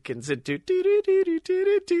Jenkins into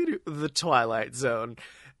the Twilight Zone.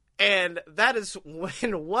 And that is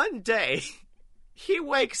when one day he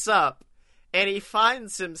wakes up and he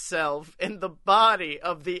finds himself in the body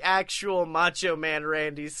of the actual Macho Man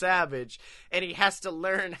Randy Savage. And he has to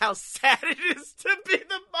learn how sad it is to be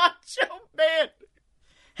the Macho Man.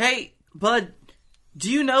 Hey, bud, do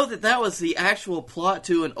you know that was the actual plot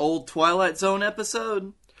to an old Twilight Zone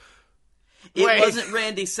episode? It wasn't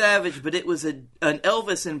Randy Savage, but it was an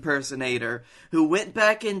Elvis impersonator who went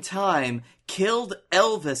back in time, killed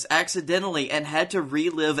Elvis accidentally, and had to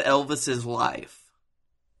relive Elvis's life.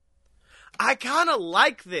 I kind of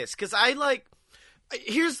like this, because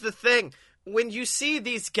here's the thing. When you see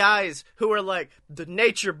these guys who are like the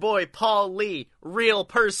Nature Boy Paul Lee, real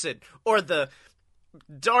person, or the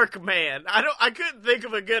Dark Man. I couldn't think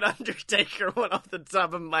of a good Undertaker one off the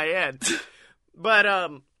top of my head.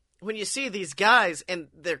 But when you see these guys and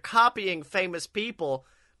they're copying famous people,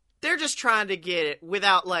 they're just trying to get it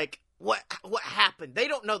without what happened. They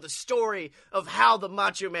don't know the story of how the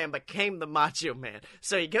Macho Man became the Macho Man.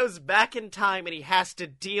 So he goes back in time and he has to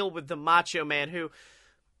deal with the Macho Man who...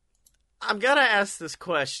 I'm gonna ask this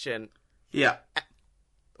question. Yeah.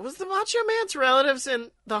 Was the Macho Man's relatives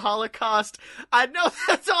in the Holocaust? I know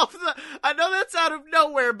that's out of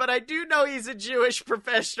nowhere, but I do know he's a Jewish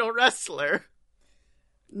professional wrestler.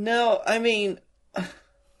 No, I mean,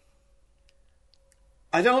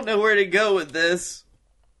 I don't know where to go with this.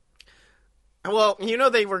 Well,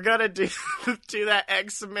 they were gonna do that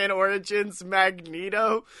X-Men Origins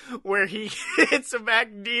Magneto, where he hits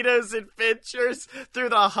Magneto's adventures through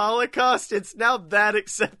the Holocaust. It's now that,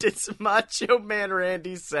 except it's Macho Man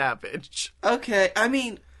Randy Savage. Okay, I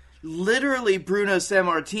mean, literally Bruno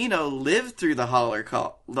Sammartino lived through the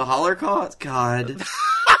Holocaust. The Holocaust? God.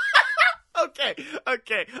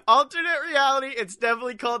 Okay. Alternate reality, it's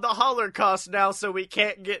definitely called the Holocaust now, so we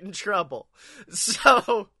can't get in trouble.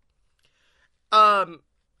 So...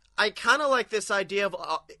 I kind of like this idea of,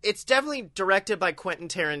 it's definitely directed by Quentin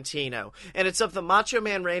Tarantino, and it's of the Macho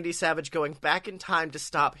Man Randy Savage going back in time to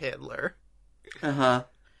stop Hitler. Uh-huh.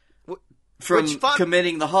 From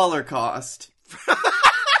committing the Holocaust.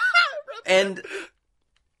 And,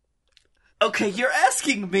 okay, you're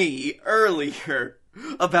asking me earlier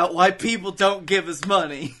about why people don't give us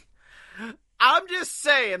money. I'm just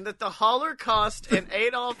saying that the Holocaust and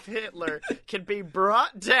Adolf Hitler can be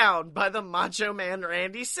brought down by the Macho Man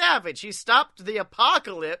Randy Savage. He stopped the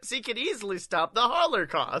apocalypse. He could easily stop the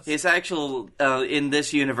Holocaust. His actual, in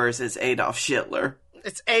this universe, is Adolf Hitler.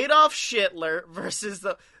 It's Adolf Hitler versus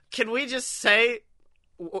the... Can we just say...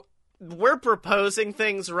 We're proposing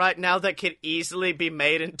things right now that could easily be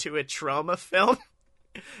made into a trauma film.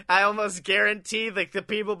 I almost guarantee that the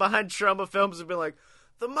people behind trauma films would be like...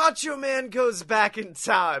 The Macho Man goes back in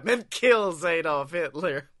time and kills Adolf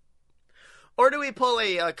Hitler. Or do we pull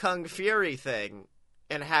a Kung Fury thing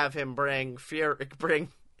and have him bring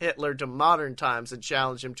Hitler to modern times and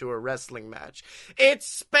challenge him to a wrestling match? It's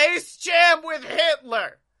Space Jam with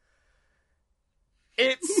Hitler!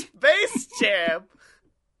 It's Space Jam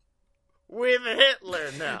with Hitler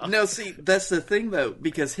now. No, see, that's the thing, though,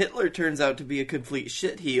 because Hitler turns out to be a complete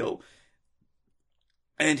shitheel.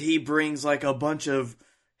 And he brings, like, a bunch of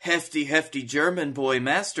hefty German boy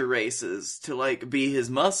master races to, like, be his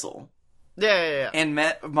muscle. Yeah. And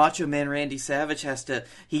Macho Man Randy Savage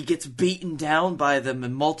he gets beaten down by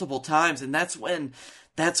them multiple times, and that's when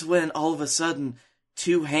all of a sudden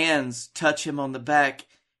 2 hands touch him on the back,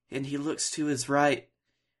 and he looks to his right,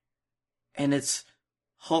 and it's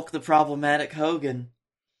Hulk the Problematic Hogan.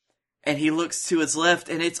 And he looks to his left,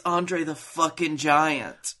 and it's Andre the fucking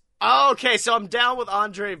Giant. Okay, so I'm down with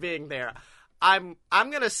Andre being there. I'm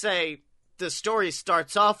gonna say the story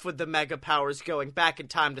starts off with the Mega Powers going back in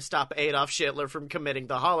time to stop Adolf Hitler from committing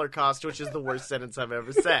the Holocaust, which is the worst sentence I've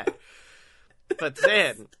ever said. But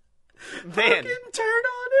then Hogan turn on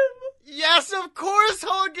him. Yes, of course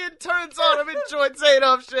Hogan turns on him and joins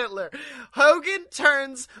Adolf Hitler. Hogan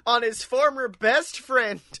turns on his former best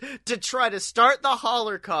friend to try to start the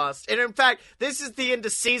Holocaust. And in fact, this is the end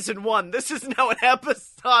of season 1. This is now an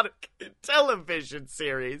episodic television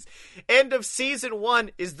series. End of season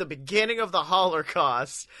 1 is the beginning of the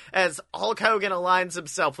Holocaust as Hulk Hogan aligns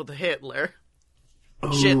himself with Hitler. Ooh.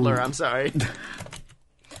 Shitler, I'm sorry.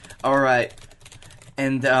 Alright.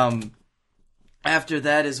 And, after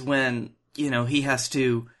that is when, he has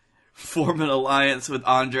to form an alliance with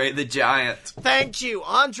Andre the Giant. Thank you.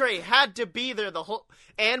 Andre had to be there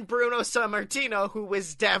and Bruno Sammartino, who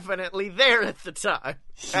was definitely there at the time.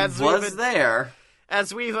 There.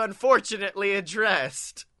 As we've unfortunately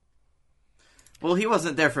addressed. Well, he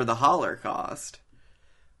wasn't there for the Holocaust.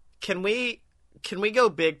 Can we go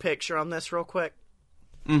big picture on this real quick?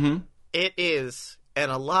 Mm-hmm. It is an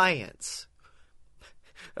alliance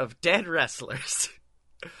of dead wrestlers.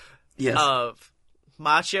 Yes. Of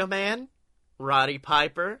Macho Man, Roddy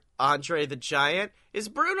Piper, Andre the Giant. Is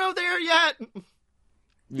Bruno there yet?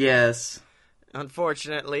 Yes.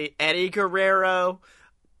 Unfortunately. Eddie Guerrero,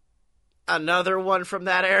 another one from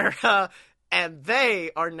that era. And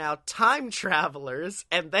they are now time travelers,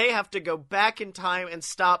 and they have to go back in time and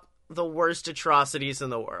stop the worst atrocities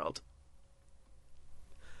in the world.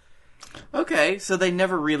 Okay, so they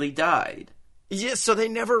never really died. Yeah, so they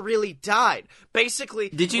never really died. Basically...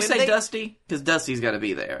 Did you say Dusty? Because Dusty's got to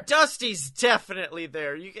be there. Dusty's definitely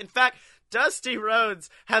there. In fact, Dusty Rhodes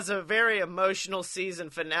has a very emotional season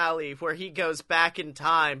finale where he goes back in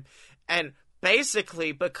time and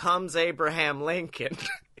basically becomes Abraham Lincoln.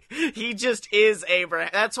 He just is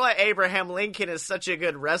Abraham. That's why Abraham Lincoln is such a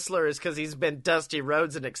good wrestler, is because he's been Dusty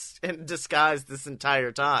Rhodes in disguise this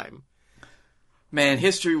entire time. Man,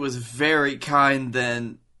 history was very kind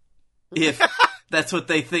then. If that's what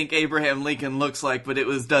they think Abraham Lincoln looks like, but it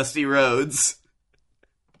was Dusty Rhodes.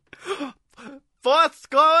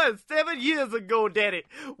 7 years ago, Daddy,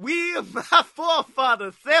 we, my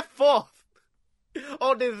forefathers, set forth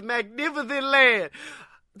on this magnificent land.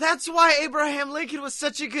 That's why Abraham Lincoln was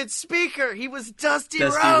such a good speaker. He was Dusty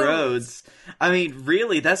Rhodes. I mean,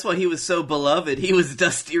 really, that's why he was so beloved. He was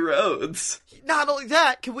Dusty Rhodes. Not only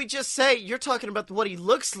that, can we just say, you're talking about what he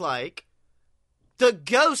looks like. The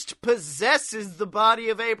ghost possesses the body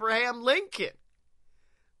of Abraham Lincoln.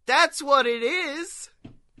 That's what it is.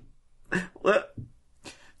 What?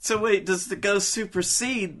 So wait, does the ghost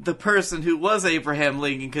supersede the person who was Abraham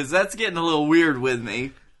Lincoln? Because that's getting a little weird with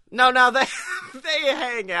me. No, they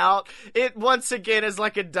hang out. It, once again, is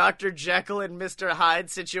like a Dr. Jekyll and Mr.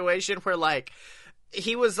 Hyde situation where, like,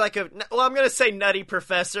 he was like I'm going to say nutty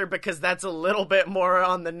professor because that's a little bit more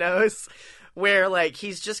on the nose. Where, like,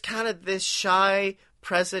 he's just kind of this shy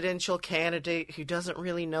presidential candidate who doesn't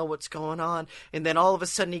really know what's going on. And then all of a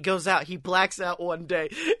sudden he goes out, he blacks out one day.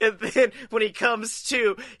 And then when he comes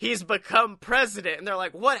to, he's become president. And they're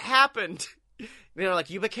like, what happened? And they're like,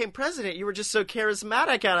 you became president. You were just so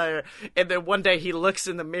charismatic out here. And then one day he looks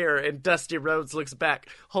in the mirror and Dusty Rhodes looks back,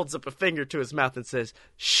 holds up a finger to his mouth and says,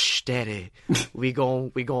 shh, Daddy, we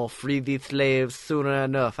gon' free these slaves sooner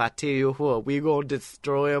enough. I tell you what, we gon'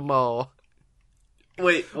 destroy them all.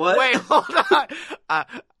 Wait, what? Wait, hold on.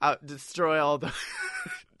 I destroy all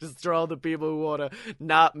the people who want to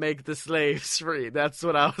not make the slaves free. That's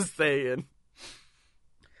what I was saying.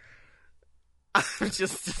 I'm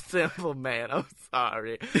just a simple man. I'm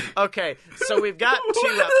sorry. Okay, so we've got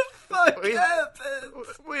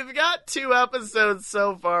we've got 2 episodes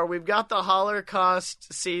so far. We've got the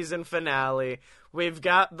Holocaust season finale. We've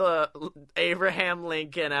got the Abraham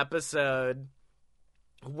Lincoln episode.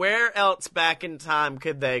 Where else back in time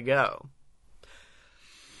could they go?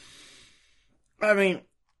 I mean,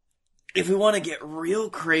 if we want to get real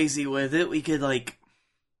crazy with it, we could, like,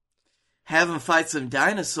 Have him fight some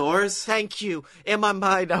dinosaurs. Thank you. In my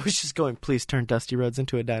mind, I was just going, please turn Dusty Rhodes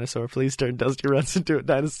into a dinosaur. Please turn Dusty Rhodes into a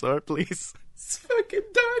dinosaur, please. It's fucking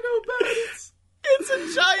dino battles. It's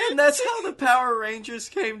a giant... And that's how the Power Rangers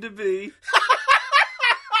came to be.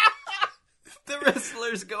 The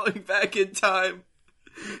wrestlers going back in time.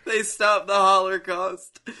 They stopped the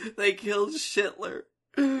Holocaust. They killed Hitler.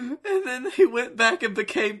 And then they went back and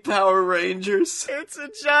became Power Rangers. It's a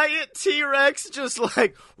giant T-Rex just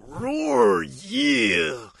like, roar,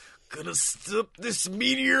 yeah. Gonna stop this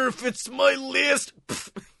meteor if it's my last.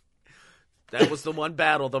 That was the one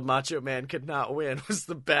battle the Macho Man could not win, was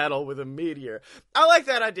the battle with a meteor. I like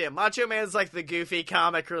that idea. Macho Man's like the goofy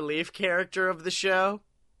comic relief character of the show.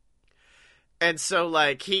 And so,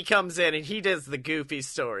 like, he comes in and he does the goofy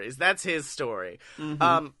stories. That's his story.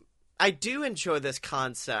 Mm-hmm. I do enjoy this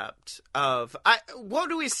concept of... what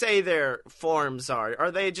do we say their forms are?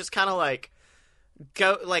 Are they just kind of like...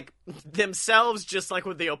 themselves, just like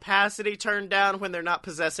with the opacity turned down when they're not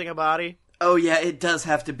possessing a body? Oh, yeah, it does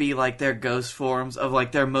have to be, like, their ghost forms of,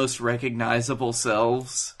 like, their most recognizable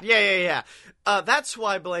selves. Yeah. That's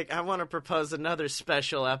why, Blake, I want to propose another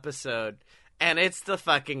special episode. And it's the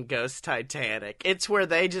fucking Ghost Titanic. It's where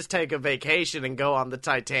they just take a vacation and go on the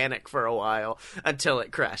Titanic for a while. Until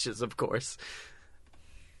it crashes, of course.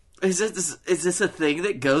 Is this a thing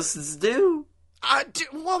that ghosts do?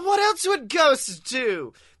 Well, what else would ghosts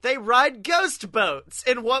do? They ride ghost boats.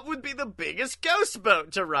 And what would be the biggest ghost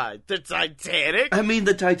boat to ride? The Titanic? I mean,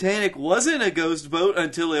 the Titanic wasn't a ghost boat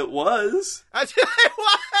until it was. Until it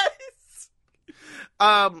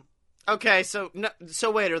was! Okay, so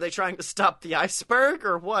wait, are they trying to stop the iceberg,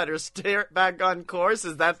 or what? Or steer it back on course?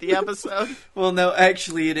 Is that the episode? Well, no,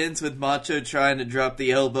 actually it ends with Macho trying to drop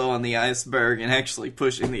the elbow on the iceberg and actually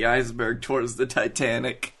pushing the iceberg towards the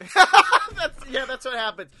Titanic. That's what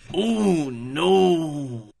happens. Oh,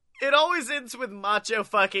 no. It always ends with Macho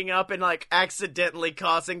fucking up and, like, accidentally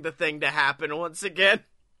causing the thing to happen once again.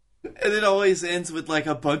 And it always ends with, like,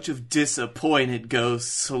 a bunch of disappointed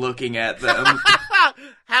ghosts looking at them.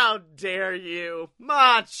 How dare you?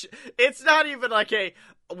 Mach! It's not even like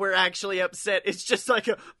we're actually upset. It's just like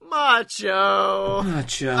a Macho.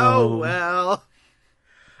 Macho. Oh, well.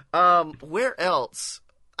 Where else?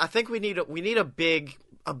 I think we need a big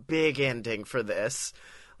ending for this.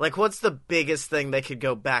 Like, what's the biggest thing they could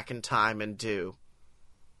go back in time and do?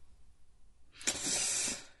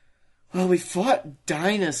 Well, we fought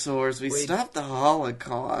dinosaurs. We stopped the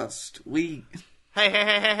Holocaust.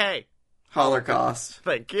 Hey. Holocaust.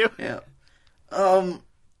 Thank you. Yeah.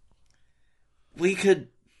 We could...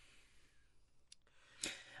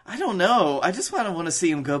 I don't know. I just want to see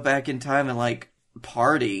him go back in time and, like,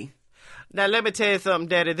 party. Now, let me tell you something,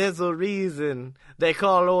 Daddy. There's a reason they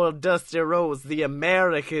call old Dusty Rhodes the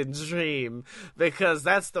American Dream. Because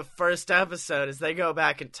that's the first episode, is they go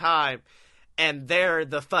back in time. And they're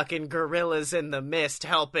the fucking gorillas in the mist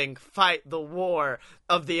helping fight the war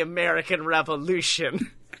of the American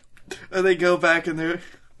Revolution. And they go back and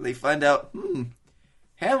they find out,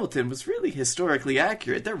 Hamilton was really historically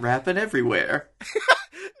accurate. They're rapping everywhere.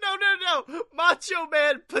 No. Macho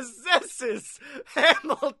Man possesses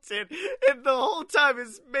Hamilton, and the whole time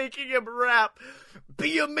is making him rap,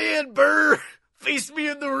 "Be a man, Burr. Face me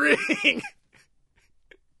in the ring."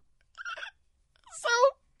 So,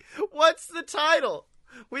 what's the title?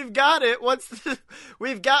 We've got it.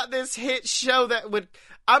 We've got this hit show that would...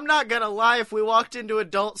 I'm not gonna lie, if we walked into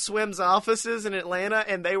Adult Swim's offices in Atlanta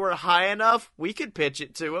and they were high enough, we could pitch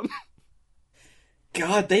it to them.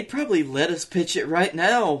 God, they'd probably let us pitch it right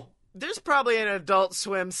now. There's probably an Adult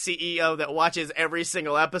Swim CEO that watches every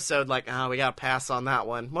single episode like, we gotta pass on that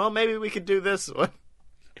one. Well, maybe we could do this one.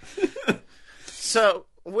 So,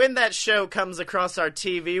 when that show comes across our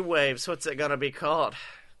TV waves, what's it gonna be called?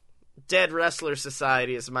 Dead Wrestler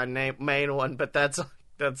Society is my main one, but that's a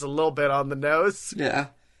little bit on the nose. Yeah.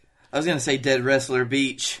 I was gonna say Dead Wrestler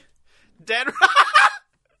Beach. Dead Wrestler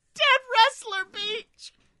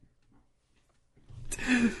Beach!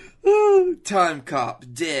 Time Cop,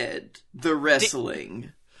 Dead, The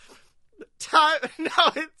Wrestling.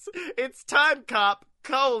 It's Time Cop,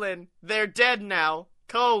 they're dead now,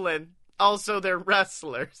 also they're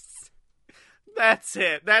wrestlers. That's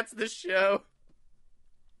it. That's the show.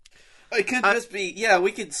 It could just be,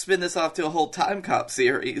 we could spin this off to a whole Time Cop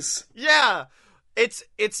series. Yeah!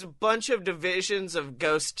 It's a bunch of divisions of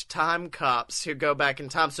ghost time cops who go back in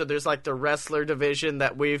time. So there's like the wrestler division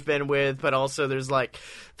that we've been with, but also there's like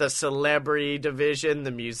the celebrity division,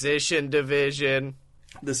 the musician division.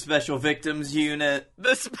 The special victims unit.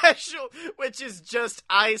 Which is just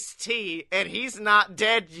Ice-T, and he's not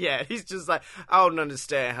dead yet. He's just like, I don't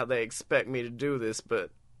understand how they expect me to do this,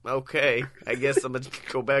 but Okay, I guess I'm gonna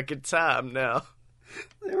go back in time now.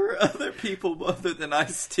 There were other people other than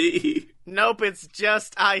Ice-T. Nope, it's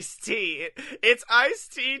just Ice-T. It's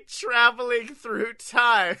Ice-T traveling through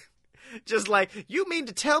time. Just like, you mean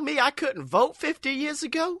to tell me I couldn't vote 50 years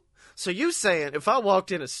ago? So you saying if I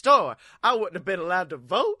walked in a store, I wouldn't have been allowed to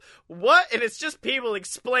vote? What? And it's just people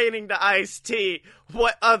explaining to Ice-T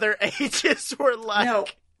what other ages were like. Now,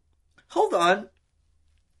 hold on.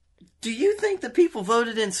 Do you think that people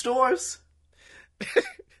voted in stores?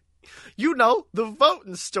 You know, the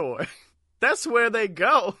voting store. That's where they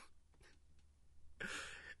go.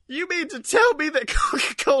 You mean to tell me that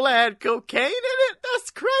Coca-Cola had cocaine in it?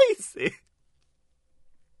 That's crazy.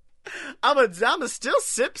 I'ma still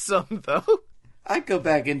sip some, though. I'd go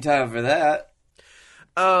back in time for that.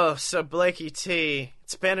 Oh, so Blakey T,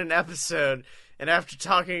 it's been an episode, and after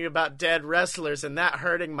talking about dead wrestlers and that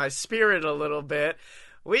hurting my spirit a little bit,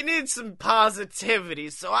 we need some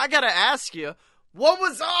positivity, so I gotta ask you, what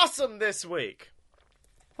was awesome this week?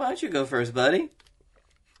 Why don't you go first, buddy?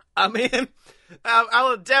 I mean, I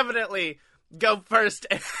will definitely go first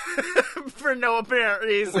for no apparent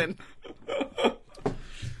reason.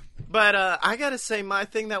 But I gotta say, my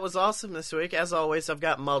thing that was awesome this week, as always, I've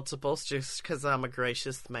got multiples just because I'm a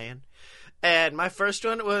gracious man. And my first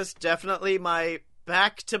one was definitely my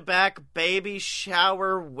back-to-back baby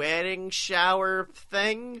shower, wedding shower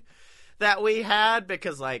thing that we had,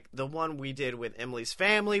 because, like, the one we did with Emily's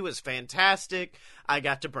family was fantastic. I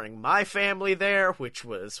got to bring my family there, which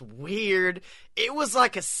was weird. It was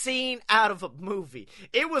like a scene out of a movie.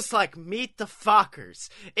 It was like Meet the Fockers.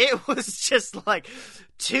 It was just like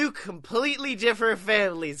two completely different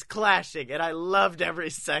families clashing, and I loved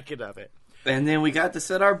every second of it. And then we got to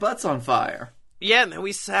set our butts on fire. Yeah, and then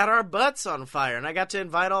we sat our butts on fire, and I got to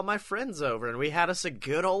invite all my friends over, and we had us a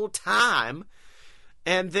good old time.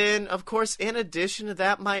 And then, of course, in addition to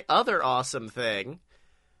that, my other awesome thing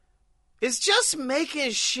is just making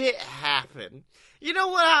shit happen. You know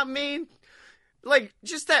what I mean? Like,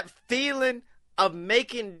 just that feeling of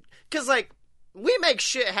making... Because, like, we make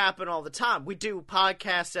shit happen all the time. We do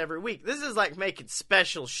podcasts every week. This is like making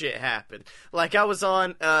special shit happen. Like, I was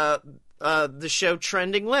on... the show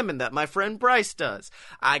Trending Lemon that my friend Bryce does.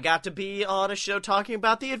 I got to be on a show talking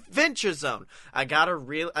about the Adventure Zone. I got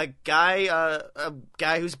a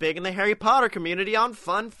guy who's big in the Harry Potter community on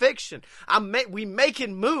Fun Fiction. We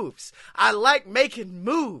making moves. I like making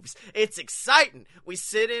moves. It's exciting. We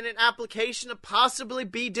sit in an application to possibly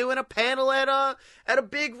be doing a panel at a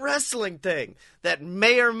big wrestling thing that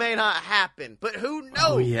may or may not happen, but who knows?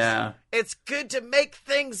 Oh, yeah. It's good to make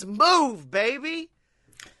things move, baby.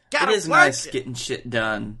 It is nice getting shit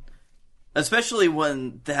done. Especially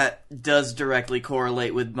when that does directly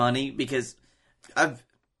correlate with money, because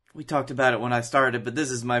we talked about it when I started, but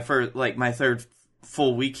this is my third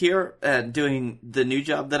full week here doing the new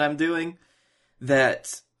job that I'm doing,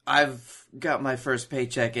 that I've got my first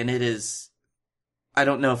paycheck, and it is, I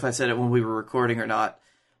don't know if I said it when we were recording or not,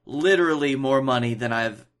 literally more money than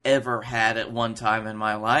I've ever had at one time in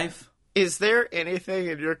my life. Is there anything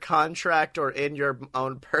in your contract or in your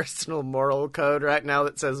own personal moral code right now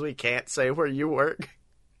that says we can't say where you work?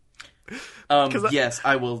 Yes,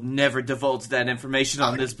 I will never divulge that information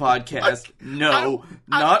on this podcast. No,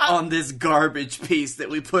 not on this garbage piece that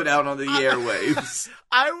we put out on the airwaves.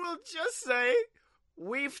 I will just say,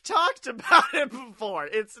 we've talked about it before.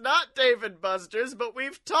 It's not Dave & Buster's, but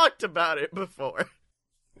we've talked about it before.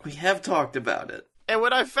 We have talked about it. And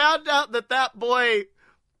when I found out that boy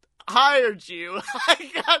hired you,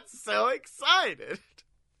 I got so excited.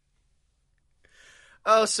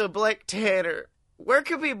 Oh, so Blake Tanner, where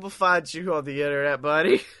can people find you on the internet,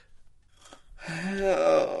 buddy?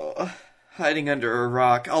 Oh, hiding under a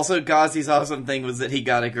rock. Also, Ghazi's awesome thing was that he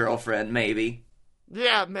got a girlfriend, maybe.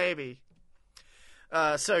 Yeah, maybe.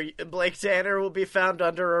 So Blake Tanner will be found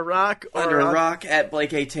under a rock? Under a rock at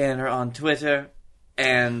Blake A. Tanner on Twitter,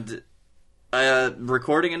 and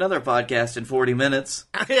recording another podcast in 40 minutes.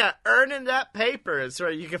 Yeah, earning that paper is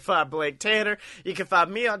where you can find Blake Tanner. You can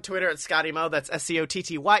find me on Twitter at Scotty Mo. That's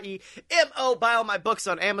SCOTTYEMO. Buy all my books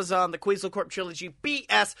on Amazon. The Queasel Corp Trilogy,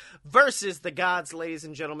 BS versus the Gods, ladies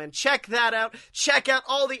and gentlemen. Check that out. Check out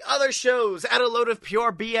all the other shows at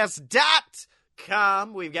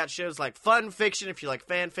AloadofPureBS.com. We've got shows like Fun Fiction, if you like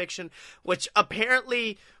fan fiction, which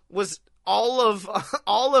apparently was... All of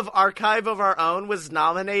Archive of Our Own was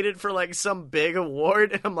nominated for, like, some big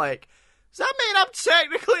award, and I'm like, does that mean I'm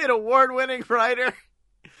technically an award-winning writer?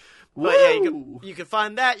 But yeah, you can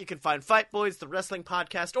find that. You can find Fight Boys, the wrestling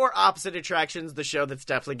podcast, or Opposite Attractions, the show that's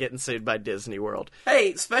definitely getting sued by Disney World.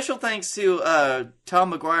 Hey, special thanks to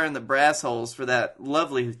Tom McGuire and the Brass Holes for that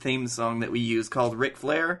lovely theme song that we use called Ric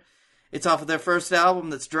Flair. It's off of their first album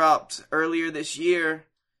that's dropped earlier this year.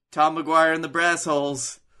 Tom McGuire and the Brass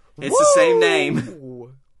Holes. It's the same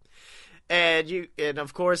name. And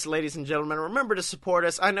of course, ladies and gentlemen, remember to support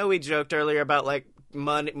us. I know we joked earlier about like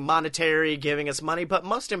monetary giving us money, but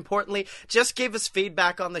most importantly, just give us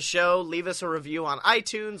feedback on the show. Leave us a review on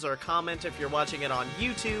iTunes or comment if you're watching it on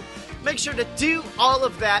YouTube. Make sure to do all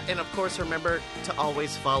of that, and of course, remember to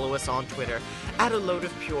always follow us on Twitter at A Load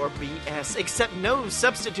of Pure BS. Except no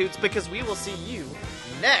substitutes, because we will see you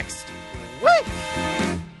next week.